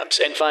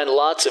programs and find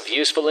lots of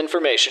useful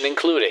information,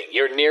 including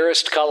your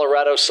nearest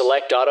Colorado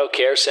Select Auto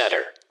Care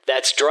Center.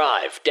 That's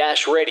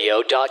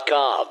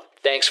drive-radio.com.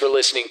 Thanks for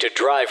listening to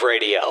Drive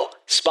Radio,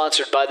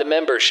 sponsored by the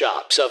member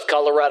shops of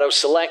Colorado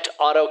Select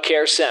Auto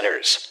Care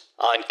Centers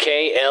on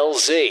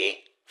KLZ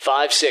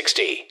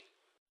 560.